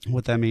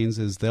 What that means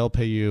is they'll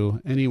pay you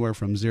anywhere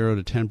from 0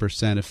 to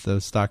 10% if the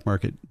stock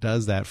market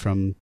does that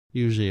from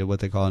usually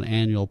what they call an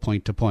annual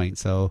point to point.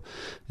 So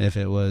if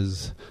it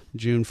was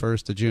June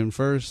 1st to June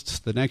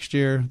 1st the next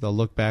year, they'll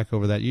look back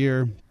over that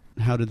year.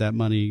 How did that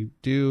money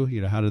do?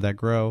 How did that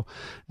grow?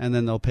 And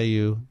then they'll pay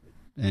you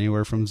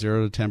anywhere from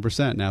 0 to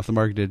 10%. Now, if the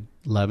market did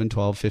 11,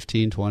 12,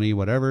 15, 20,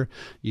 whatever,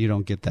 you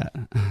don't get that.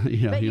 But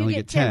you only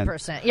get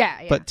 10%.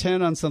 Yeah. But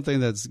 10 on something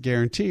that's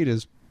guaranteed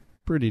is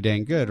pretty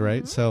dang good,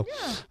 right? So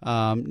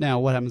now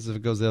what happens if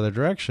it goes the other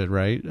direction,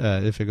 right?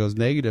 If it goes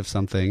negative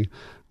something,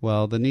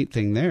 well, the neat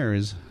thing there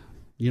is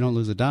you don't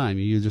lose a dime.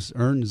 You just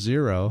earn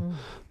 0,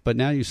 but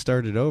now you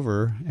started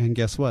over, and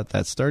guess what?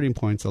 That starting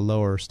point's a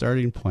lower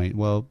starting point.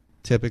 Well,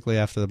 typically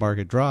after the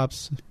market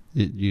drops,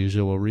 it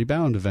usually will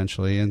rebound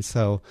eventually. And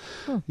so,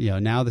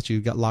 now that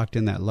you've got locked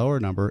in that lower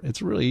number,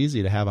 it's really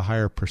easy to have a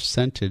higher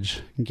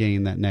percentage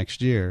gain that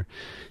next year.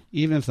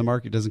 Even if the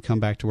market doesn't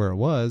come back to where it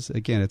was,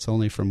 again, it's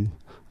only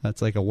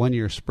that's like a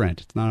 1-year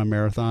sprint. It's not a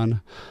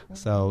marathon.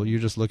 So you're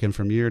just looking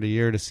from year to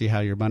year to see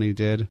how your money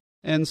did.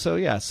 And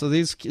so, so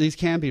these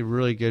can be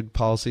really good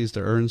policies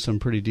to earn some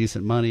pretty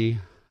decent money.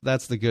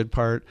 That's the good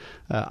part.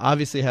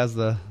 Obviously has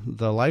the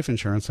life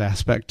insurance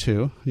aspect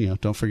too.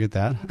 Don't forget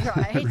that.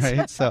 Right.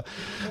 Right. So,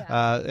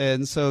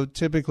 and so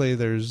typically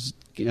there's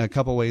a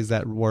couple ways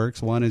that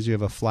works. One is you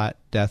have a flat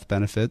death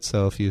benefit.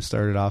 So if you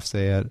started off,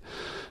 say at,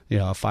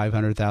 a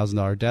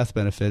 $500,000 death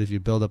benefit, if you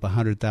build up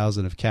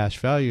 $100,000 of cash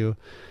value,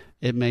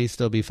 it may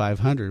still be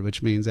 $500,000,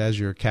 which means as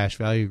your cash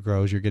value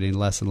grows, you're getting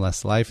less and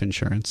less life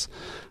insurance.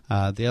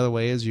 The other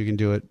way is you can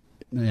do it,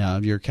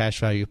 your cash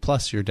value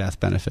plus your death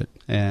benefit.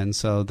 And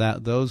so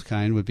those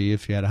kind would be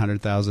if you had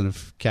 $100,000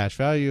 of cash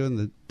value and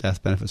the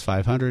death benefit is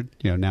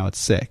 $500,000, now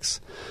it's $600,000.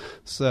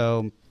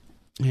 So,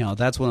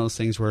 that's one of those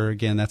things where,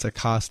 again, that's a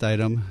cost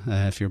item.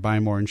 If you're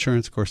buying more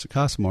insurance, of course, it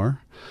costs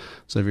more.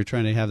 So if you're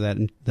trying to have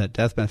that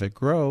death benefit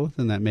grow,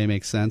 then that may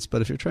make sense.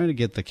 But if you're trying to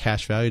get the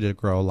cash value to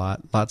grow a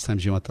lot, lots of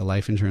times you want the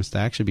life insurance to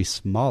actually be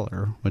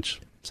smaller, which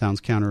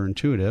sounds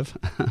counterintuitive.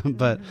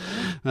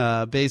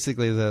 But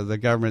basically, the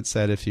government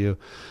said if you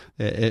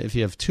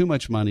have too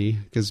much money,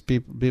 because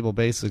people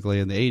basically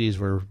in the 80s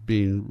were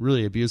being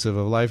really abusive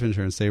of life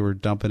insurance, they were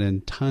dumping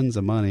in tons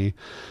of money.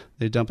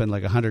 They dump in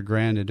like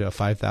 $100,000 into a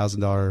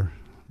 $5,000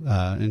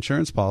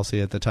 insurance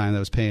policy at the time that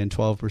was paying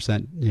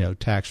 12%,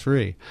 tax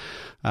free.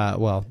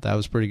 Well, that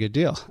was a pretty good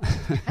deal.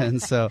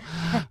 And so,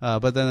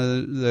 but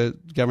then the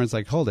government's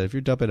like, hold it, if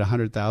you're dumping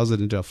 $100,000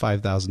 into a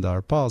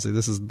 $5,000 policy,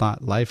 this is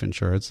not life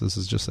insurance. This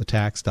is just a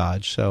tax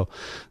dodge. So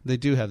they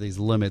do have these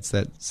limits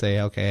that say,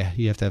 okay,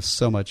 you have to have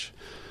so much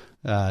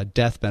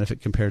death benefit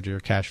compared to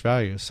your cash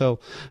value. So,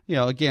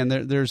 again,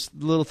 there's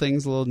little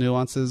things, little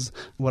nuances.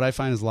 What I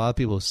find is a lot of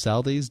people who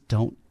sell these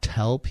don't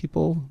tell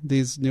people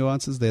these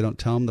nuances. They don't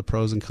tell them the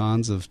pros and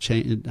cons of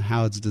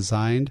how it's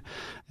designed.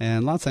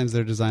 And a lot of times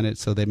they're designing it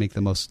so they make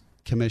the most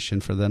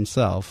commission for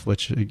themselves,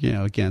 which,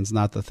 again, is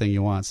not the thing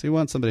you want. So you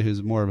want somebody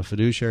who's more of a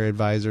fiduciary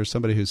advisor,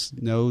 somebody who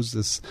knows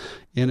this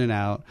in and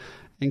out,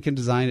 and can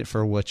design it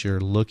for what you're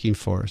looking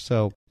for.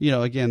 So,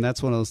 again,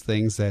 that's one of those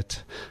things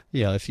that,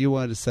 if you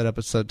wanted to set up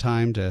a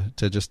time to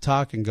just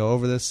talk and go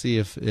over this, see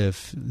if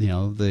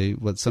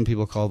what some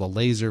people call the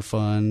laser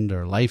fund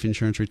or life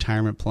insurance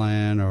retirement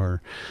plan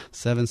or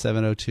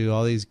 7702,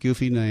 all these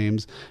goofy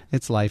names,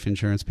 it's life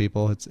insurance,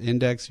 people. It's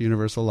index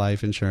universal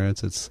life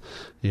insurance. It's,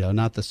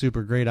 not the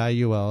super great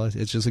IUL.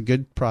 It's just a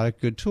good product,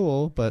 good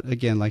tool. But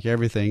again, like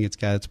everything, it's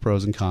got its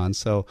pros and cons.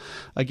 So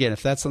again,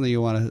 if that's something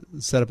you want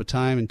to set up a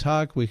time and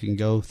talk, we can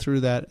go through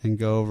that and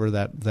go over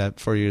that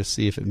for you to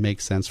see if it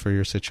makes sense for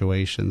your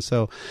situation.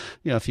 So,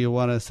 if you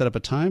want to set up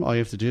a time, all you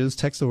have to do is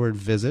text the word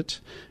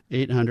visit,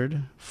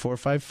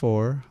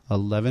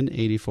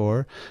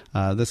 800-454-1184.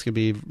 This could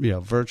be,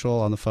 virtual,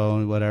 on the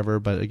phone, whatever.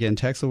 But again,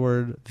 text the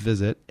word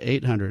visit,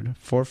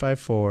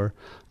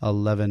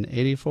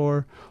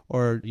 800-454-1184,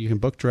 or you can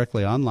book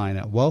directly online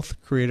at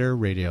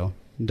wealthcreatorradio.com.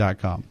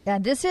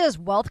 And this is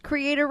Wealth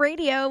Creator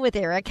Radio with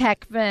Eric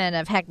Heckman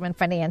of Heckman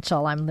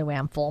Financial. I'm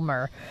Luann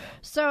Fulmer.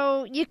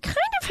 So you kind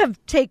of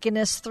have taken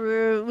us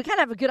through, we kind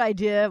of have a good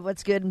idea of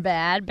what's good and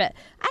bad, but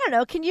I don't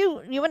know,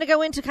 you want to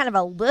go into kind of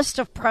a list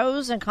of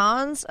pros and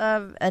cons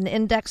of an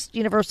indexed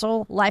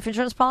universal life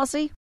insurance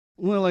policy?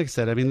 Well, like I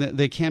said, I mean,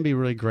 they can be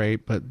really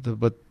great, but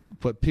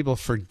what people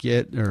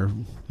forget or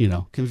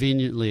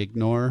conveniently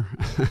ignore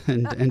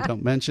and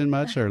don't mention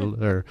much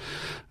or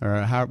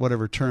how,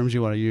 whatever terms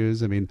you want to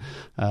use. I mean,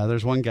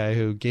 there's one guy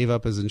who gave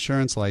up his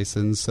insurance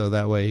license so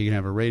that way he can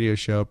have a radio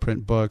show,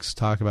 print books,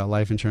 talk about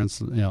life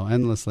insurance,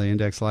 endlessly,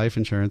 index life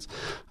insurance.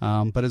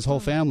 But his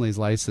whole family's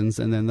licensed,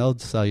 and then they'll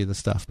sell you the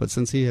stuff. But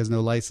since he has no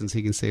license,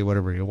 he can say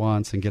whatever he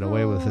wants and get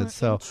away with it.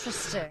 So,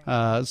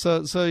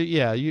 so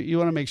yeah, you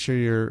want to make sure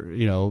you're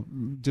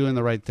doing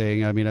the right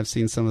thing. I mean, I've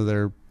seen some of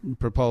their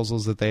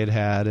proposals that they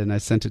had, and I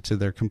sent it to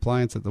their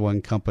compliance at the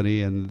one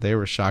company, and they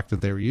were shocked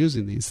that they were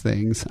using these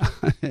things.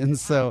 And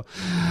so,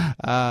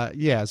 so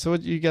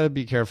you got to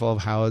be careful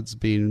of how it's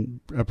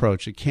being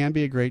approached. It can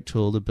be a great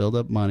tool to build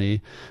up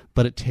money,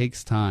 but it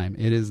takes time.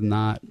 It is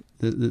not,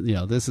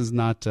 this is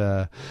not,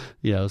 some,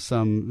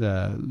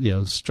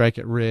 strike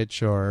it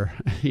rich or,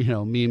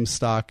 meme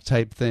stock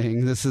type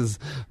thing. This is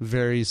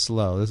very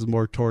slow. This is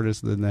more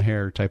tortoise than the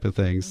hare type of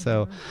thing.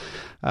 So,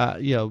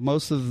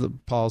 most of the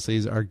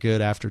policies are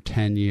good after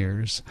 10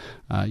 years.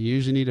 You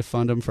usually need to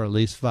fund them for at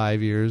least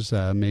 5 years,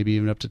 maybe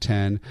even up to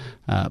 10.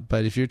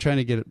 But if you're trying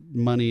to get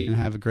money and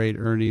have great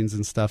earnings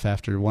and stuff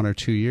after 1 or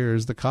 2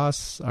 years, the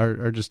costs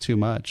are just too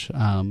much,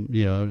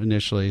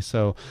 initially.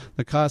 So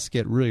the costs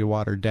get really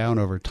watered down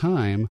over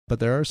time,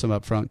 but there are some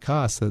upfront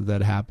costs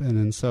that happen.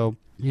 And so,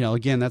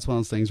 again, that's one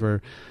of those things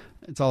where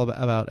it's all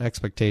about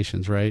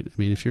expectations, right? I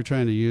mean, if you're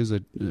trying to use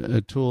a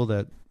tool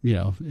that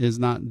is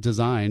not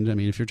designed. I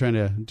mean, if you're trying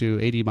to do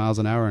 80 miles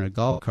an hour in a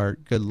golf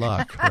cart, good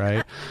luck,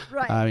 right?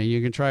 Right. I mean,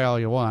 you can try all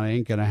you want. It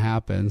ain't going to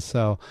happen.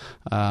 So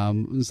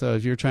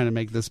if you're trying to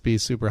make this be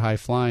super high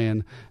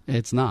flying,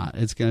 it's not.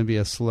 It's going to be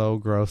a slow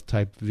growth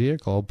type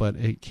vehicle, but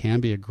it can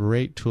be a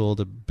great tool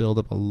to build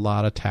up a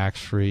lot of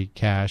tax-free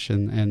cash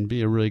and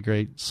be a really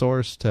great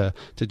source to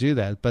do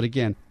that. But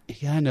again,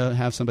 you gotta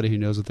have somebody who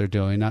knows what they're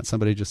doing, not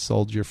somebody just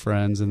sold your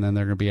friends and then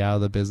they're going to be out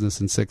of the business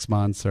in 6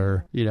 months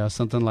or,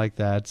 something like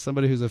that.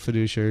 Somebody who's a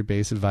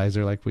fiduciary-based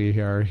advisor like we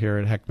are here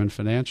at Heckman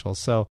Financial.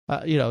 So,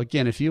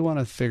 again, if you want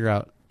to figure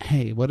out,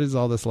 hey, what is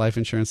all this life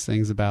insurance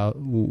things about?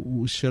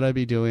 Should I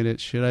be doing it?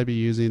 Should I be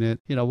using it?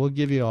 We'll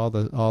give you all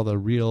the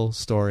real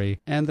story,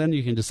 and then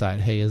you can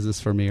decide, hey, is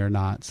this for me or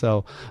not?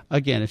 So,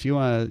 again, if you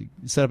want to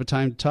set up a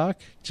time to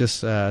talk,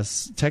 just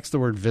text the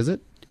word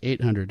visit,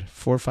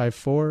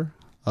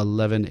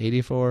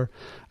 800-454-1184.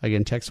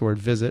 Again, text the word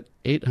visit,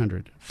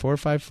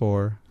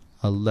 800-454-1184,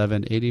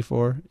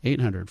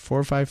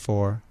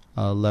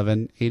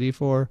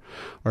 800-454-1184,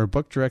 or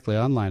book directly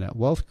online at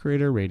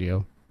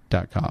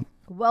wealthcreatorradio.com.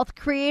 Wealth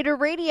Creator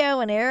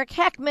Radio and Eric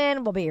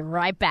Heckman will be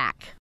right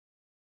back.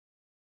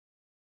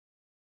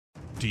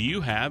 Do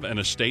you have an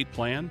estate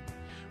plan?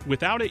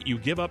 Without it, you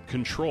give up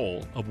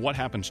control of what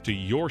happens to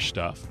your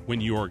stuff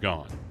when you are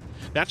gone.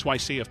 That's why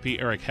CFP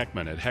Eric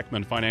Heckman at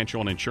Heckman Financial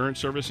and Insurance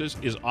Services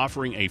is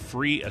offering a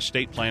free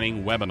estate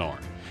planning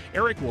webinar.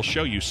 Eric will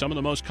show you some of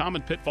the most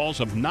common pitfalls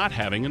of not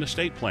having an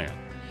estate plan.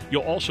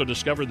 You'll also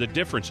discover the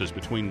differences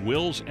between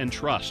wills and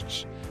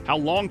trusts, how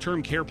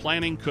long-term care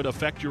planning could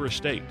affect your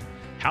estate,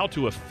 how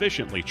to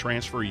efficiently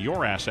transfer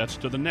your assets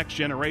to the next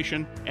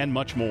generation, and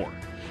much more.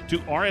 To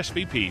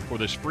RSVP for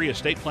this free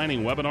estate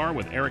planning webinar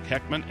with Eric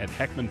Heckman at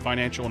Heckman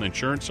Financial and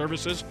Insurance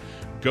Services,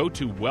 go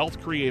to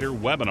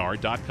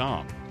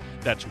wealthcreatorwebinar.com.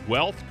 That's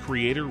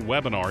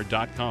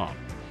wealthcreatorwebinar.com.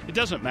 It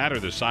doesn't matter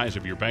the size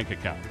of your bank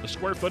account, the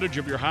square footage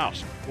of your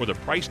house, or the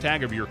price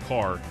tag of your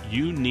car,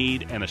 you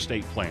need an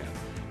estate plan.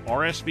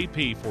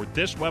 RSVP for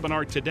this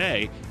webinar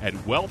today at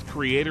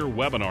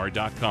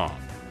wealthcreatorwebinar.com.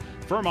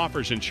 Firm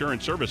offers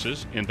insurance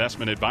services,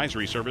 investment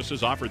advisory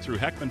services offered through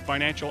Heckman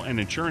Financial and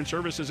Insurance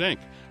Services, Inc.,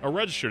 a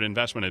registered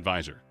investment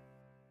advisor.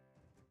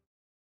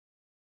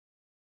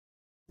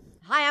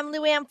 Hi, I'm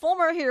Lou Ann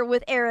Fulmer here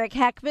with Eric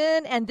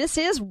Heckman, and this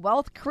is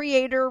Wealth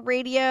Creator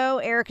Radio.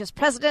 Eric is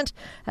president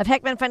of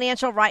Heckman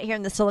Financial right here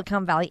in the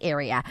Silicon Valley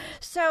area.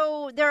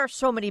 So there are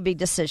so many big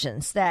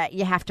decisions that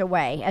you have to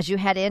weigh as you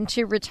head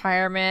into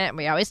retirement.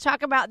 We always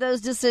talk about those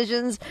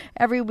decisions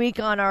every week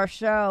on our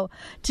show.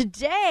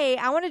 Today,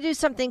 I want to do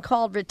something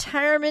called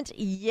Retirement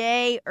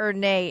Yay or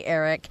Nay,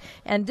 Eric.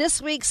 And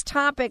this week's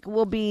topic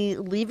will be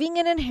leaving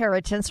an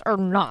inheritance or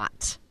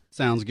not.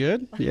 Sounds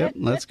good. Yep,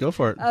 let's go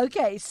for it.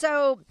 Okay,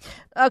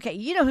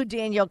 you know who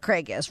Daniel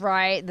Craig is,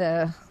 right?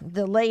 The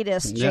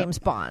latest James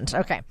Bond.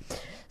 Okay.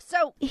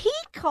 So he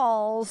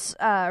calls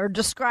or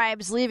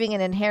describes leaving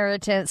an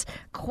inheritance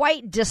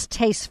quite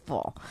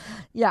distasteful.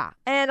 Yeah.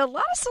 And a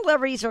lot of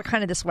celebrities are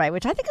kind of this way,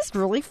 which I think is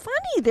really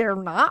funny. They're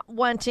not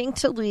wanting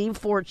to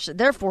leave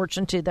their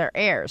fortune to their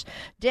heirs.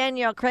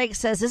 Daniel Craig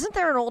says, isn't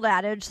there an old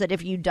adage that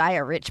if you die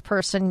a rich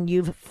person,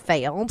 you've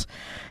failed?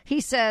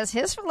 He says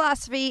his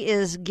philosophy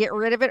is get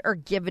rid of it or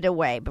give it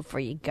away before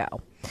you go.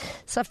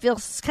 So I feel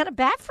it's kind of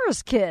bad for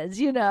his kids,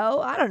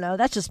 I don't know.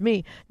 That's just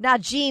me. Now,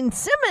 Gene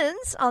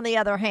Simmons, on the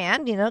other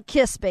hand,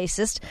 KISS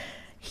bassist,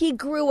 he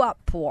grew up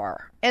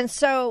poor. And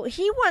so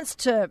he wants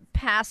to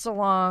pass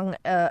along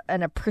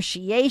an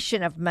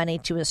appreciation of money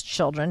to his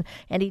children.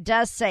 And he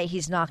does say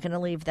he's not going to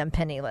leave them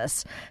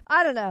penniless.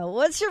 I don't know.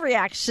 What's your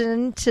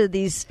reaction to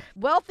these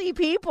wealthy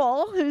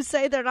people who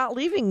say they're not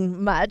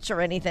leaving much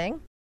or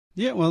anything?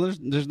 Yeah, well,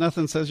 there's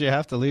nothing says you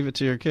have to leave it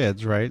to your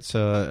kids, right?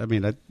 So,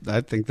 I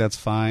think that's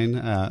fine.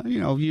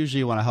 Usually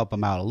you want to help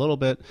them out a little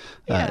bit.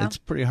 It's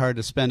pretty hard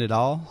to spend it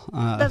all.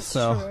 That's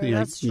true.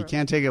 You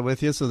can't take it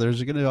with you, so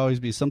there's going to always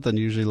be something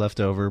usually left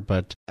over.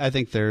 But I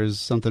think there's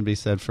something to be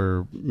said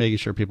for making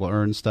sure people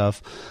earn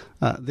stuff.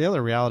 The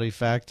other reality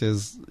fact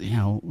is,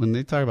 when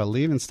they talk about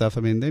leaving stuff,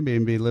 they may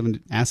be living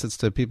assets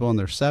to people in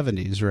their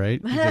 70s, right?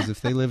 Because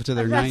if they live to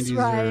their 90s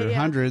or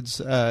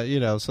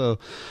 100s, so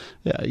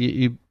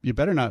you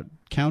better not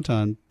count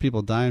on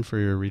people dying for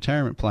your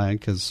retirement plan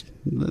because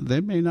they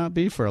may not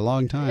be for a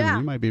long time. Yeah.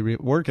 You might be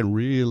working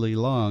really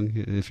long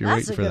if you're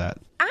waiting for that.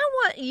 I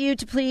want you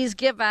to please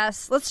give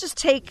us, let's just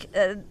take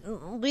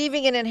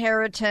leaving an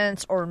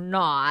inheritance or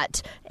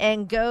not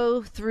and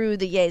go through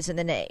the yays and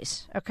the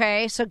nays.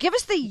 Okay? So give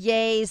us the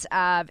yays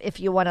of if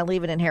you want to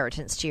leave an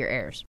inheritance to your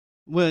heirs.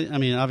 Well,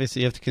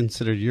 obviously you have to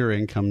consider your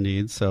income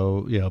needs.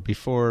 So,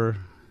 before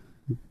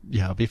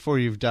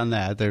you've done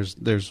that,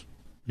 there's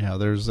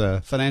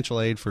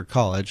financial aid for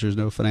college. There's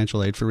no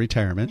financial aid for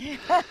retirement.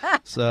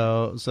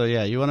 So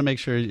you want to make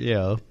sure,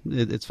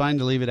 it's fine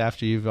to leave it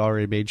after you've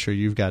already made sure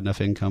you've got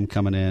enough income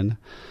coming in.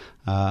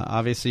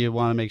 Obviously, you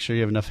want to make sure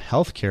you have enough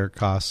health care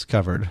costs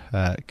covered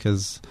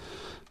because,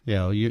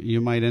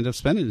 you might end up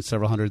spending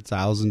several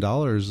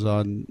 $100,000s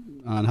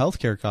on health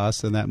care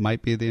costs, and that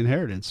might be the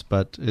inheritance.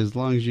 But as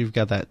long as you've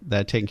got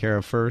that taken care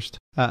of first,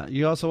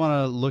 you also want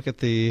to look at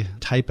the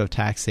type of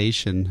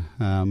taxation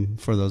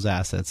for those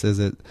assets. Is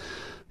it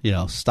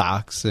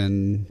stocks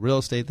and real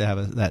estate that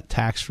have that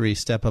tax-free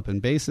step-up in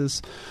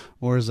basis,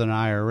 or is it an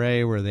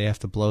IRA where they have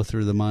to blow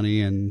through the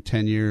money in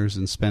 10 years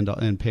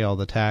and pay all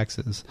the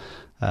taxes?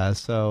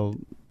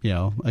 Again,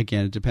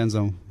 it depends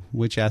on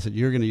which asset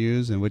you're going to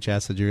use and which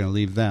asset you're going to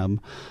leave them.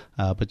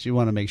 But you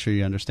want to make sure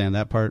you understand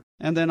that part.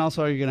 And then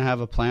also, are you going to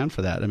have a plan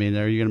for that? Are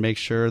you going to make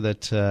sure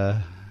that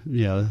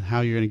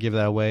how you're going to give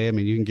that away?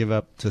 You can give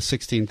up to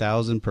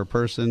 $16,000 per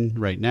person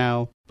right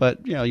now,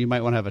 but you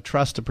might want to have a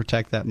trust to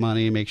protect that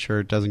money, make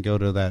sure it doesn't go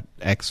to that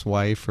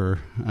ex-wife or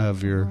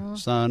of your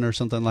son or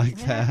something like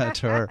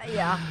that, or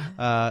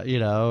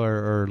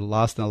or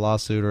lost in a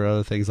lawsuit or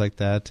other things like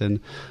that. And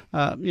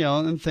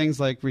and things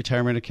like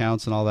retirement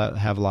accounts and all that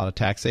have a lot of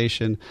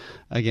taxation.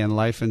 Again,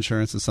 life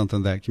insurance is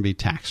something that can be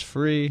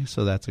tax-free,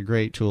 so that's a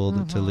great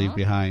tool to leave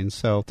behind.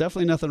 So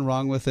definitely nothing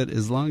wrong with it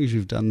as long as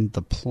you've done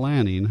the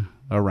planning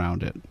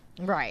around it.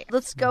 Right.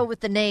 Let's go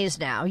with the nays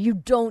now. You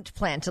don't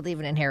plan to leave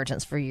an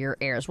inheritance for your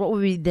heirs. What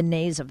would be the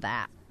nays of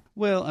that?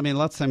 Well,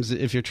 lots of times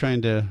if you're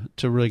trying to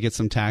really get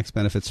some tax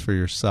benefits for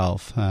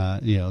yourself,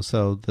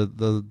 so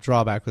the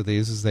drawback with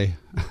these is they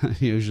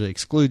usually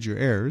exclude your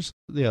heirs.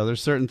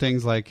 There's certain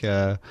things like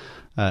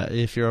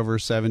if you're over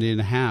 70 and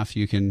a half,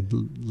 you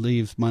can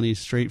leave money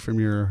straight from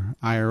your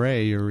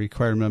IRA, your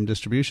required minimum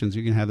distributions.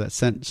 You can have that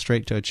sent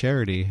straight to a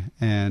charity.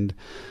 And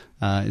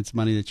It's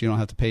money that you don't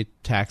have to pay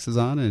taxes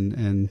on,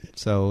 and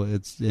so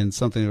it's in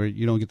something where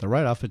you don't get the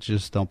write-off, but you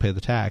just don't pay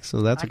the tax.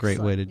 So that's a great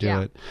way to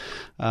do it.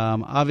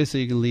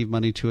 Obviously, you can leave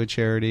money to a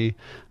charity.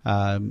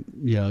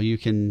 You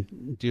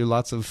can do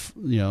lots of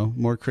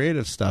more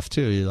creative stuff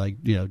too, like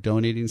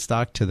donating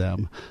stock to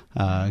them,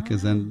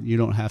 because then you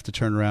don't have to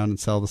turn around and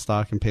sell the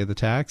stock and pay the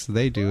tax.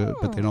 They do it,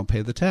 but they don't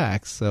pay the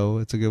tax. So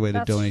it's a good way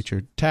to donate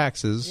your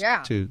taxes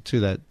to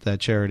that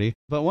charity.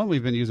 But one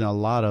we've been using a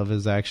lot of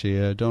is actually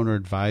a donor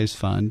advised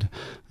fund,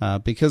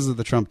 because of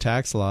the Trump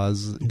tax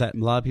laws. That a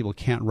lot of people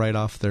can't write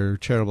off their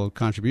charitable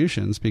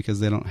contributions because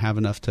they don't have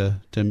enough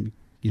to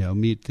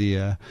meet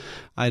the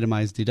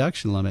itemized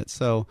deduction limit.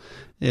 So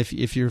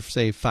if you're,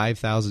 say,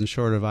 $5,000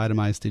 short of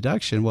itemized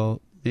deduction,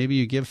 well, maybe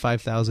you give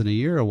 $5,000 a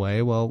year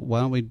away. Well,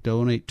 why don't we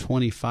donate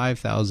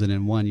 $25,000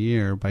 in 1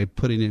 year by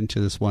putting it into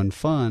this one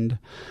fund,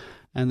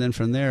 and then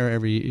from there,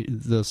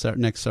 the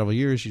next several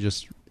years, you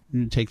just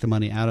take the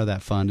money out of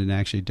that fund and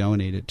actually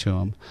donate it to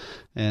them.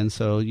 And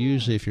so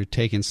usually if you're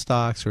taking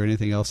stocks or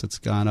anything else that's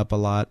gone up a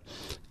lot,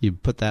 you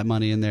put that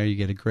money in there, you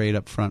get a great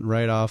upfront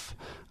write-off,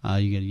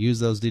 you get to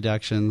use those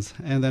deductions,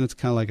 and then it's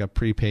kind of like a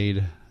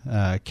prepaid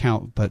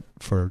account, but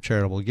for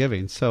charitable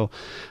giving. So,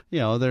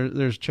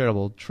 there's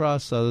charitable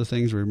trusts, other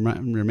things,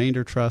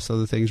 remainder trusts,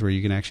 other things where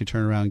you can actually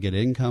turn around and get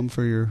income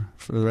for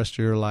the rest of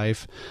your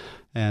life.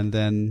 And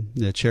then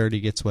the charity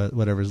gets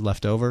whatever's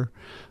left over.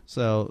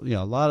 So,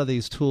 a lot of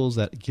these tools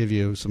that give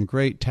you some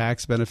great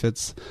tax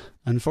benefits,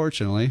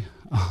 unfortunately,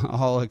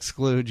 all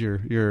exclude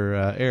your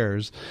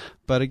heirs.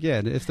 But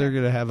again, if they're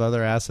going to have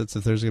other assets,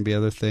 if there's going to be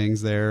other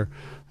things there,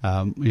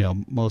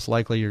 most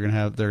likely they're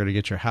going to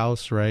get your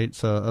house, right?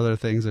 So other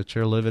things that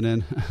you're living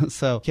in.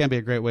 So it can be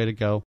a great way to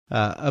go.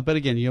 But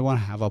again, you want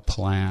to have a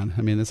plan.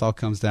 I mean, this all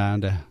comes down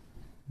to,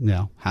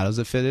 how does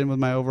it fit in with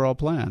my overall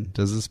plan?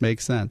 Does this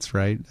make sense,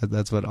 right?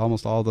 That's what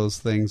almost all those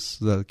things,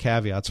 the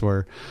caveats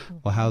were,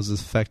 well, how does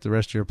this affect the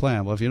rest of your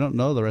plan? Well, if you don't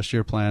know the rest of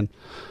your plan,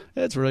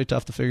 it's really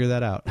tough to figure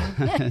that out.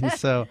 And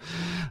so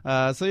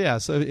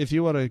if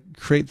you want to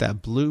create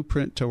that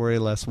blueprint to worry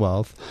less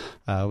wealth,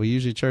 we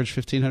usually charge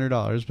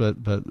 $1,500, but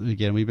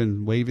again, we've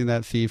been waiving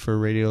that fee for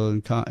radio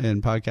and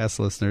podcast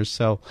listeners.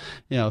 So,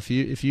 if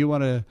you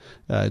want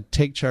to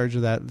take charge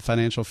of that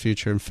financial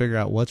future and figure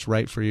out what's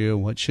right for you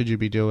and what should you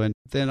be doing,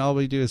 then all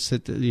we do is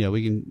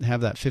we can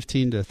have that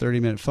 15 to 30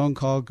 minute phone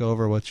call, go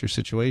over what your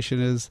situation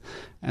is,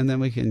 and then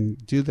we can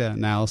do that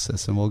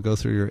analysis, and we'll go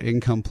through your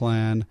income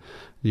plan,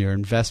 your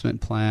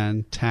investment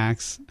plan,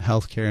 tax,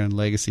 healthcare, and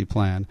legacy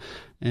plan.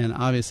 And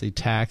obviously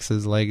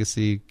taxes,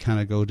 legacy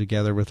kind of go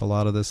together with a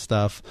lot of this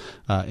stuff.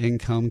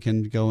 Income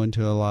can go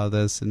into a lot of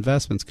this.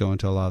 Investments go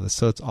into a lot of this.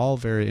 So it's all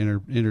very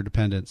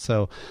interdependent.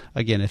 So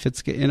again, if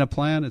it's in a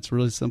plan, it's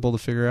really simple to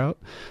figure out.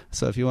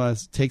 So if you want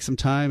to take some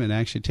time and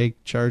actually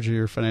take charge of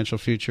your financial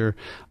future,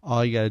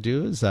 all you got to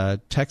do is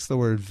text the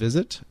word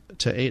VISIT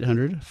to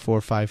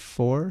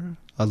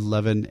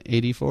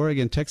 800-454-1184.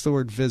 Again, text the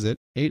word VISIT,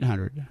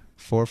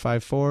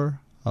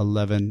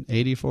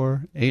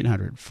 800-454-1184,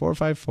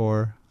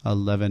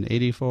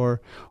 800-454-1184,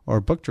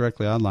 or book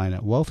directly online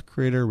at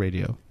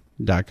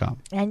wealthcreatorradio.com.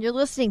 And you're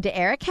listening to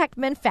Eric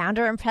Heckman,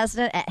 founder and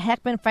president at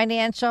Heckman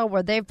Financial,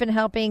 where they've been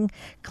helping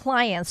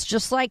clients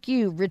just like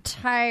you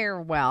retire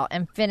well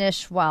and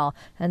finish well,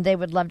 and they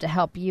would love to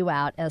help you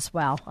out as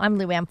well. I'm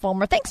Lou Ann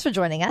Fulmer. Thanks for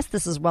joining us.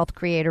 This is Wealth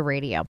Creator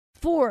Radio.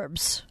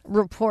 Forbes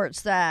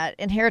reports that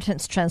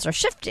inheritance trends are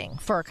shifting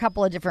for a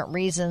couple of different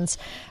reasons.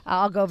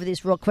 I'll go over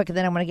these real quick, and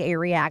then I want to get your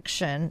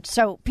reaction.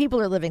 So people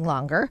are living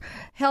longer.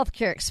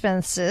 Healthcare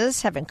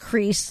expenses have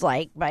increased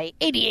by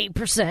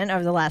 88%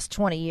 over the last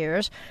 20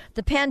 years.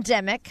 The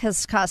pandemic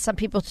has caused some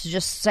people to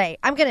just say,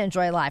 I'm going to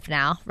enjoy life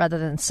now rather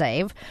than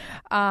save.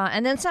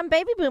 And then some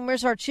baby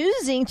boomers are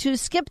choosing to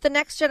skip the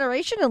next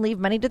generation and leave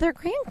money to their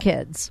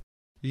grandkids.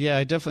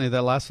 Yeah, definitely.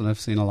 That last one I've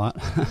seen a lot.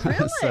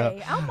 Really?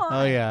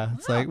 Oh, yeah.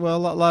 It's a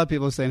lot of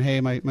people are saying, hey,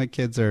 my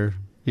kids are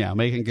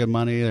making good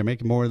money. They're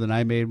making more than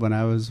I made when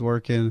I was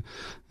working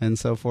and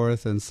so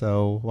forth. And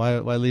so why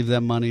leave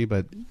them money?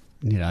 But,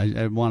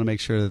 I want to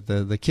make sure that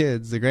the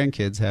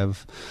grandkids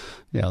have,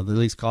 at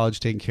least college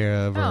taken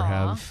care of, or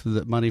have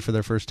the money for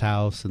their first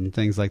house and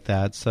things like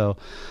that. So,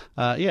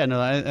 I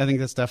think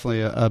that's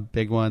definitely a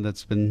big one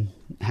that's been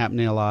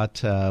happening a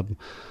lot.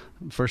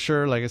 For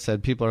sure, like I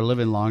said, people are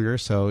living longer.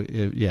 So,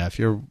 if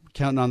you're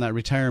counting on that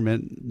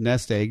retirement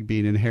nest egg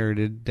being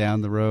inherited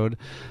down the road,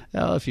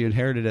 if you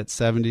inherited at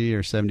 70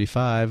 or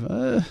 75,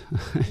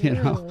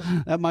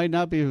 that might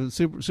not be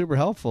super, super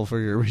helpful for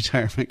your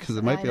retirement, because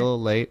it might be a little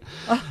late.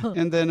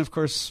 And then, of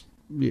course,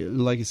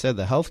 like you said,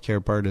 the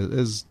healthcare part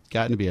has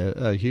gotten to be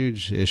a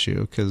huge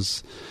issue,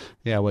 because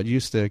what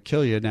used to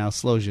kill you now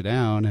slows you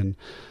down, and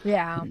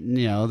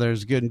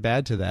there's good and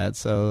bad to that.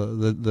 So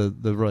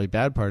the really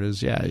bad part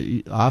is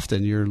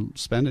often you're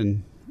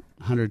spending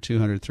 100,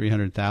 200,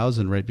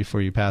 300,000 right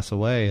before you pass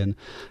away,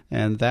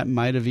 and that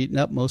might have eaten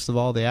up most of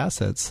all the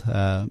assets,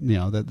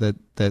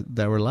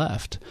 that were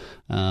left.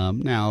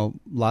 Now,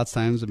 lots of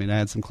times, I mean, I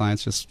had some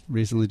clients just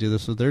recently do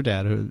this with their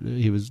dad.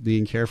 He was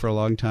needing care for a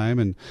long time,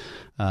 and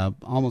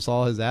almost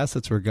all his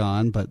assets were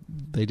gone, but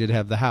they did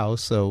have the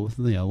house. So,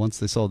 once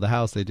they sold the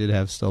house, they did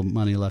have still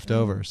money left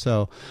over.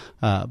 So,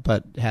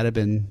 but had it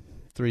been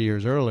 3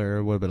 years earlier,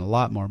 it would have been a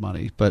lot more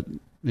money. But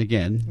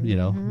again,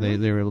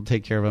 they were able to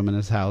take care of him in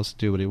his house,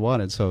 do what he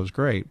wanted. So it was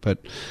great.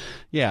 But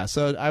yeah,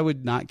 so I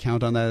would not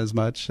count on that as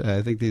much.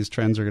 I think these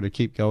trends are going to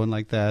keep going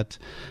like that.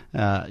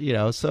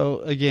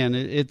 So again,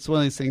 it's one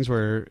of these things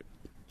where,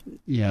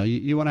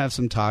 you want to have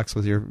some talks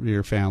with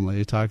your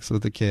family, talks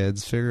with the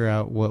kids, figure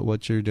out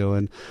what you're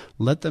doing.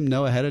 Let them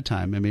know ahead of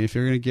time. I mean, if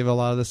you're going to give a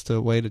lot of this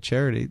away to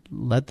charity,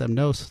 let them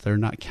know so they're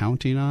not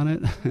counting on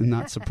it and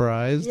not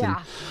surprised and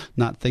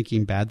not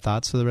thinking bad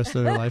thoughts for the rest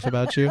of their life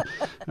about you.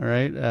 All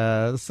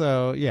right.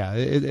 So yeah,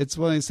 it's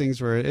one of these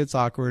things where it's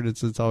awkward.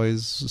 It's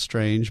always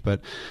strange,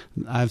 but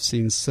I've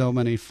seen so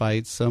many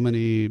fights, so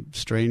many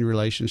strained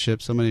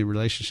relationships, so many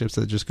relationships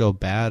that just go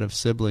bad of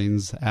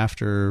siblings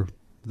after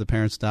the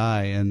parents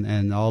die,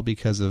 and all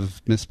because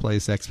of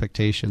misplaced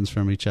expectations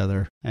from each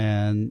other.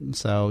 And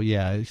so,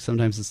 yeah,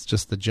 sometimes it's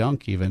just the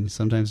junk even.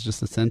 Sometimes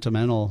just the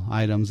sentimental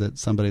items that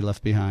somebody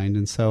left behind.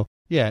 And so,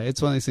 yeah,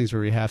 it's one of these things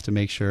where we have to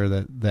make sure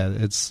that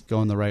it's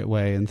going the right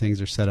way and things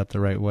are set up the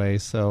right way.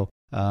 So,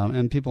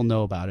 and people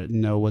know about it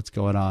and know what's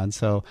going on.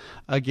 So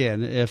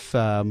again, if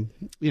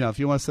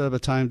you want to set up a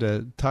time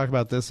to talk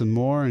about this and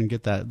more and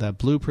get that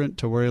blueprint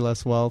to worry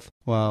less wealth,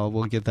 well,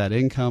 we'll get that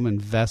income,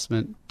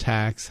 investment,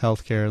 tax,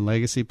 healthcare, and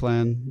legacy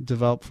plan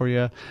developed for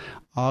you.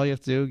 All you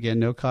have to do, again,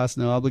 no cost,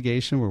 no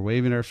obligation. We're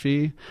waiving our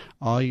fee.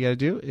 All you got to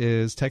do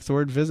is text the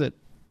word VISIT,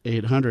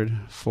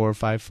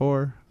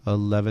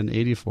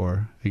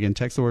 800-454-1184. Again,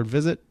 text the word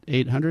VISIT,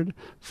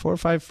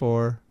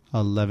 800-454-1184.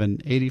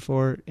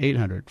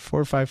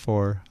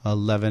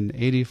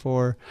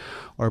 800-454-1184,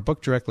 or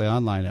book directly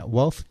online at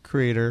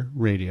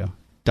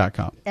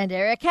wealthcreatorradio.com. And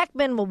Eric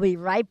Heckman will be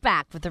right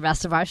back with the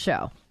rest of our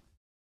show.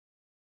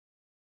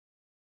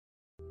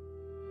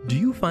 Do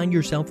you find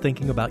yourself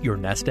thinking about your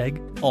nest egg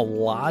a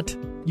lot?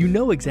 You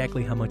know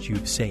exactly how much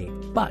you've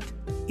saved, but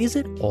is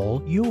it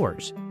all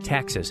yours?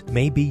 Taxes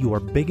may be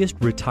your biggest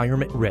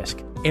retirement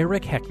risk.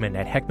 Eric Heckman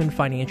at Heckman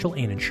Financial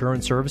and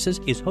Insurance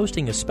Services is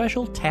hosting a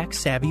special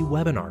tax-savvy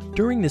webinar.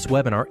 During this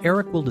webinar,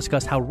 Eric will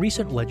discuss how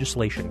recent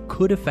legislation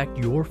could affect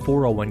your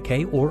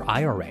 401k or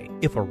IRA,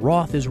 if a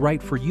Roth is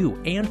right for you,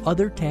 and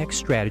other tax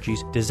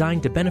strategies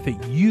designed to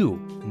benefit you,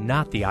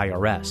 not the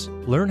IRS.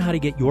 Learn how to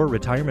get your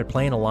retirement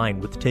plan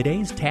aligned with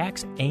today's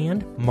tax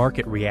and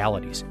market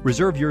realities.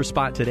 Reserve your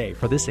spot today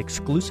for this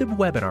exclusive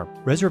webinar.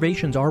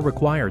 Reservations are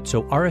required,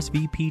 so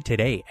RSVP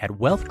today at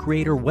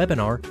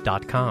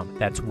wealthcreatorwebinar.com.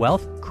 That's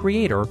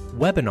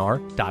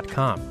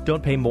wealthcreatorwebinar.com.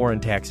 Don't pay more in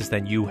taxes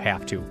than you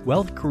have to.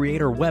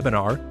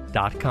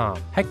 wealthcreatorwebinar.com.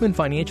 Heckman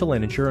Financial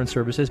and Insurance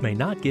Services may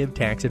not give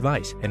tax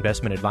advice.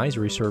 Investment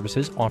advisory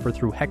services offered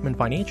through Heckman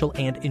Financial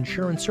and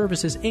Insurance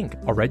Services, Inc.,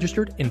 a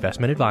registered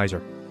investment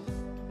advisor.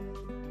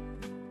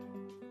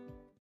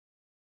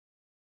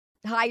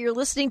 Hi, you're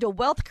listening to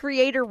Wealth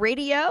Creator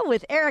Radio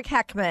with Eric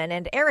Heckman,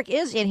 and Eric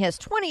is in his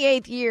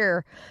 28th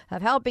year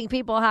of helping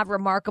people have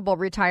remarkable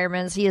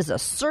retirements. He is a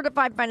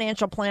certified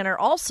financial planner,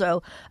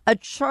 also a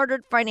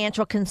chartered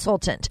financial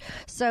consultant.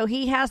 So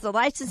he has the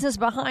licenses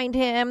behind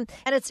him,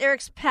 and it's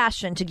Eric's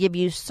passion to give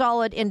you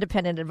solid,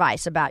 independent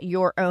advice about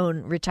your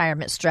own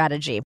retirement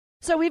strategy.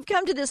 So we've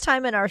come to this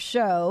time in our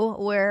show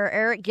where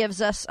Eric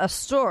gives us a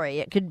story.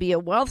 It could be a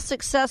wealth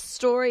success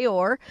story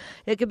or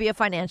it could be a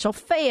financial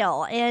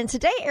fail. And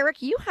today,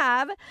 Eric, you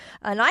have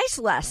a nice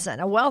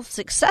lesson, a wealth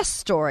success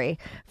story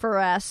for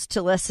us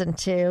to listen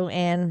to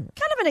and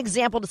kind of an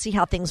example to see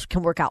how things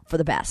can work out for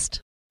the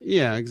best.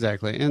 Yeah,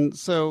 exactly. And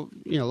so,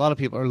 a lot of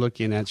people are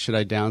looking at, should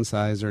I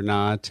downsize or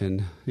not?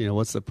 And,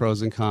 what's the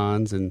pros and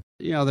cons? And,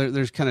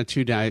 there's kind of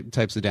two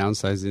types of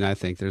downsizing, I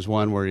think. There's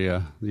one where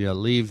you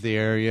leave the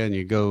area and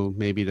you go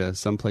maybe to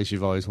some place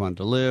you've always wanted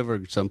to live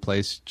or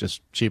someplace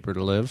just cheaper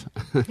to live.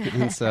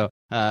 And so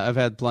I've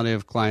had plenty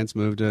of clients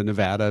move to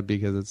Nevada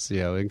because it's,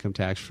 income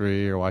tax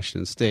free, or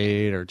Washington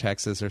State or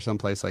Texas or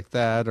someplace like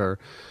that, or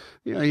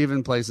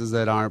even places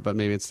that aren't, but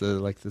maybe it's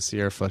the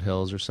Sierra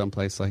foothills or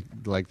someplace like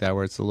that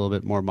where it's a little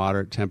bit more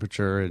moderate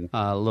temperature and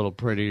a little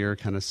prettier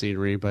kind of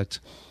scenery. But,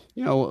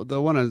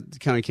 the one that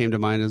kind of came to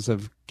mind is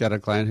I've got a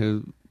client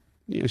who,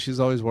 she's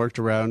always worked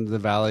around the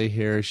valley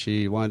here.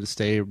 She wanted to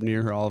stay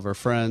near all of her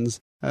friends.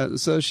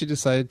 So she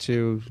decided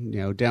to,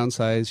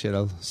 downsize. She had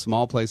a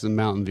small place in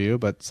Mountain View,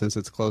 but since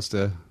it's close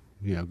to,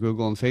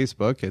 Google and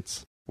Facebook,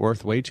 it's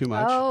worth way too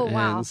much. Oh,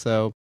 wow. And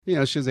so,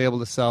 she was able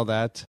to sell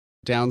that,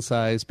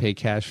 downsize, pay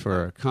cash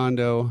for a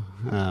condo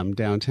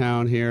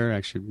downtown here,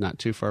 actually not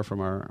too far from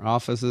our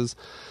offices.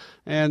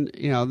 And,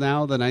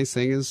 now the nice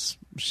thing is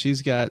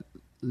she's got,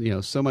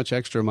 so much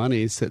extra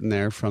money sitting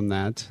there from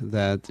that,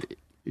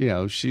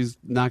 she's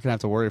not going to have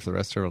to worry for the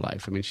rest of her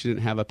life. I mean, she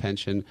didn't have a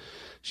pension.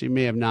 She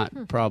may have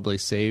not probably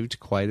saved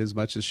quite as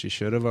much as she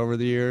should have over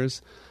the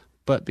years.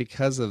 But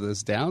because of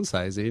this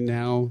downsizing,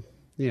 now,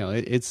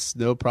 it's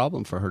no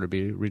problem for her to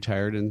be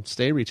retired and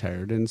stay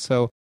retired. And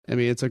so, I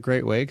mean, it's a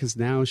great way because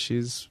now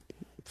she's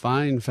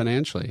fine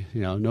financially,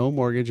 no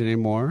mortgage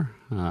anymore.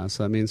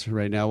 So that means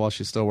right now, while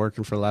she's still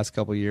working for the last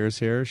couple of years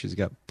here, she's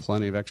got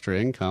plenty of extra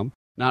income.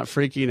 Not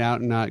freaking out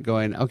and not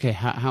going, okay,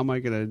 how am I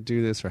going to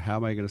do this or how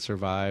am I going to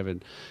survive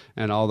and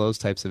all those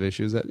types of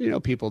issues that,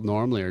 people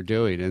normally are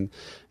doing.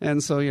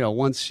 And so,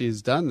 once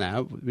she's done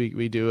that,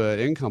 we do an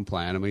income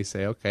plan and we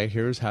say, okay,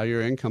 here's how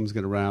your income is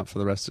going to run out for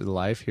the rest of the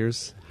life.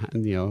 Here's,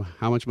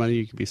 how much money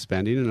you could be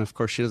spending. And of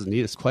course, she doesn't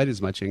need quite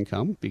as much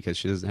income because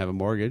she doesn't have a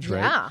mortgage, right?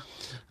 Yeah.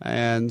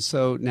 And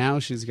so now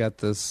she's got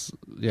this,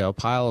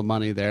 pile of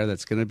money there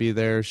that's going to be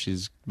there.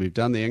 We've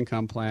done the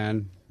income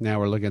plan. Now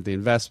we're looking at the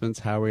investments,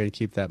 how we're going to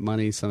keep that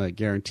money, some of it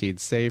guaranteed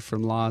safe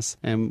from loss.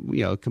 And,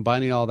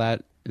 combining all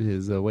that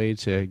is a way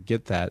to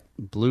get that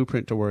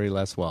blueprint to worry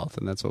less wealth.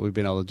 And that's what we've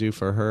been able to do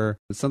for her.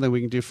 It's something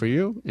we can do for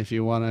you if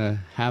you want to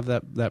have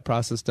that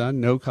process done.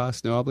 No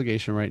cost, no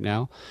obligation right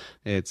now.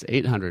 It's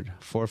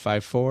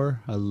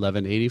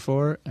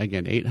 800-454-1184.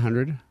 Again,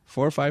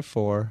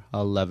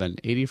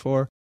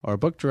 800-454-1184. Or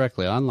book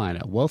directly online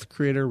at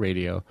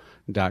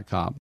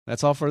wealthcreatorradio.com.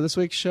 That's all for this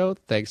week's show.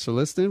 Thanks for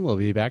listening. We'll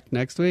be back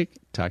next week.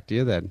 Talk to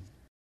you then.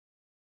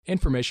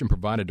 Information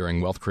provided during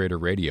Wealth Creator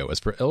Radio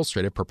is for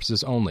illustrative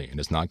purposes only and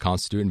does not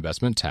constitute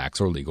investment, tax,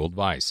 or legal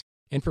advice.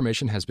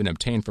 Information has been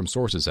obtained from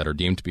sources that are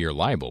deemed to be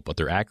reliable, but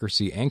their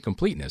accuracy and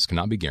completeness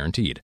cannot be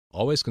guaranteed.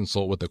 Always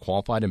consult with a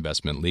qualified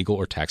investment, legal,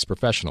 or tax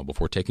professional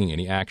before taking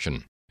any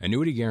action.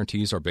 Annuity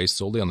guarantees are based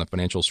solely on the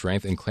financial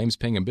strength and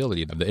claims-paying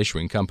ability of the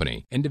issuing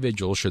company.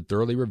 Individuals should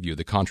thoroughly review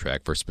the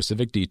contract for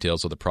specific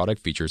details of the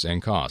product features and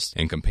costs.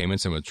 Income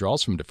payments and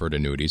withdrawals from deferred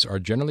annuities are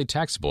generally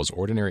taxable as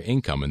ordinary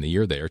income in the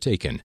year they are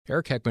taken.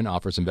 Eric Heckman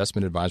offers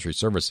investment advisory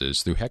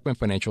services through Heckman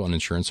Financial and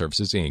Insurance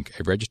Services, Inc.,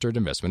 a registered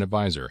investment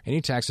advisor.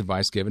 Any tax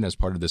advice given as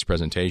part of this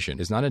presentation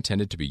is not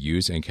intended to be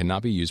used and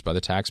cannot be used by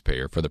the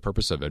taxpayer for the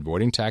purpose of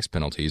avoiding tax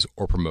penalties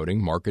or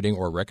promoting, marketing,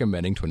 or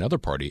recommending to another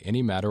party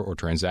any matter or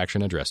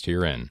transaction addressed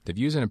herein. The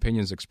views and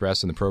opinions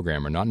expressed in the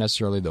program are not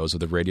necessarily those of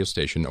the radio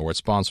station or its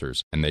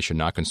sponsors, and they should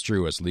not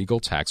construe as legal,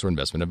 tax, or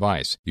investment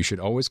advice. You should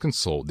always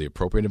consult the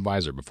appropriate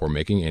advisor before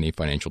making any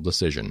financial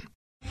decision.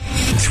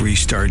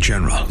 3-star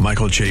General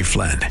Michael J.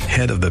 Flynn,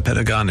 head of the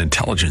Pentagon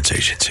Intelligence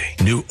Agency,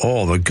 knew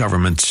all the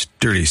government's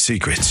dirty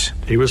secrets.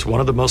 He was one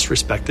of the most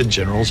respected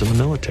generals in the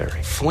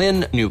military.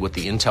 Flynn knew what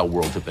the intel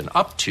world had been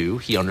up to.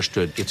 He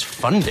understood its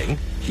funding.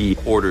 He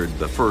ordered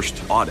the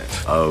first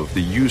audit of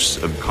the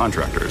use of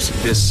contractors.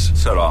 This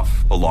set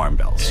off alarm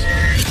bells.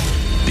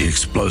 The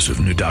explosive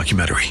new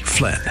documentary,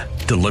 Flynn,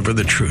 Deliver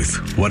the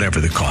Truth, Whatever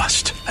the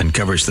Cost,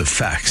 uncovers the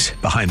facts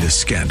behind this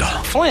scandal.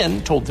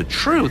 Flynn told the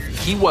truth.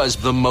 He was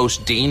the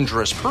most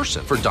dangerous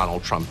person for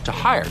Donald Trump to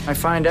hire. I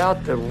find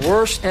out the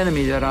worst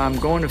enemy that I'm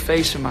going to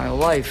face in my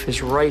life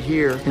is right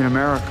here in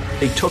America.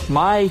 They took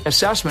my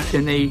assessment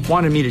and they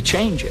wanted me to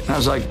change it. And I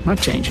was like, I'm not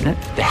changing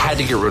it. They had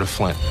to get rid of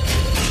Flynn.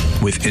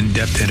 With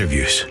in-depth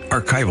interviews,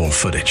 archival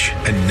footage,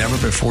 and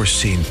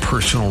never-before-seen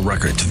personal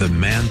records of the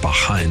man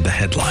behind the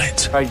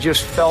headlines. I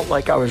just felt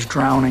like I was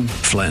drowning.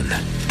 Flynn,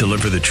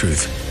 Deliver the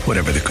Truth,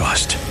 Whatever the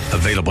Cost.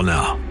 Available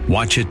now.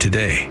 Watch it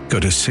today.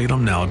 Go to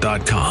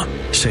salemnow.com.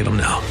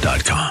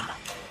 salemnow.com.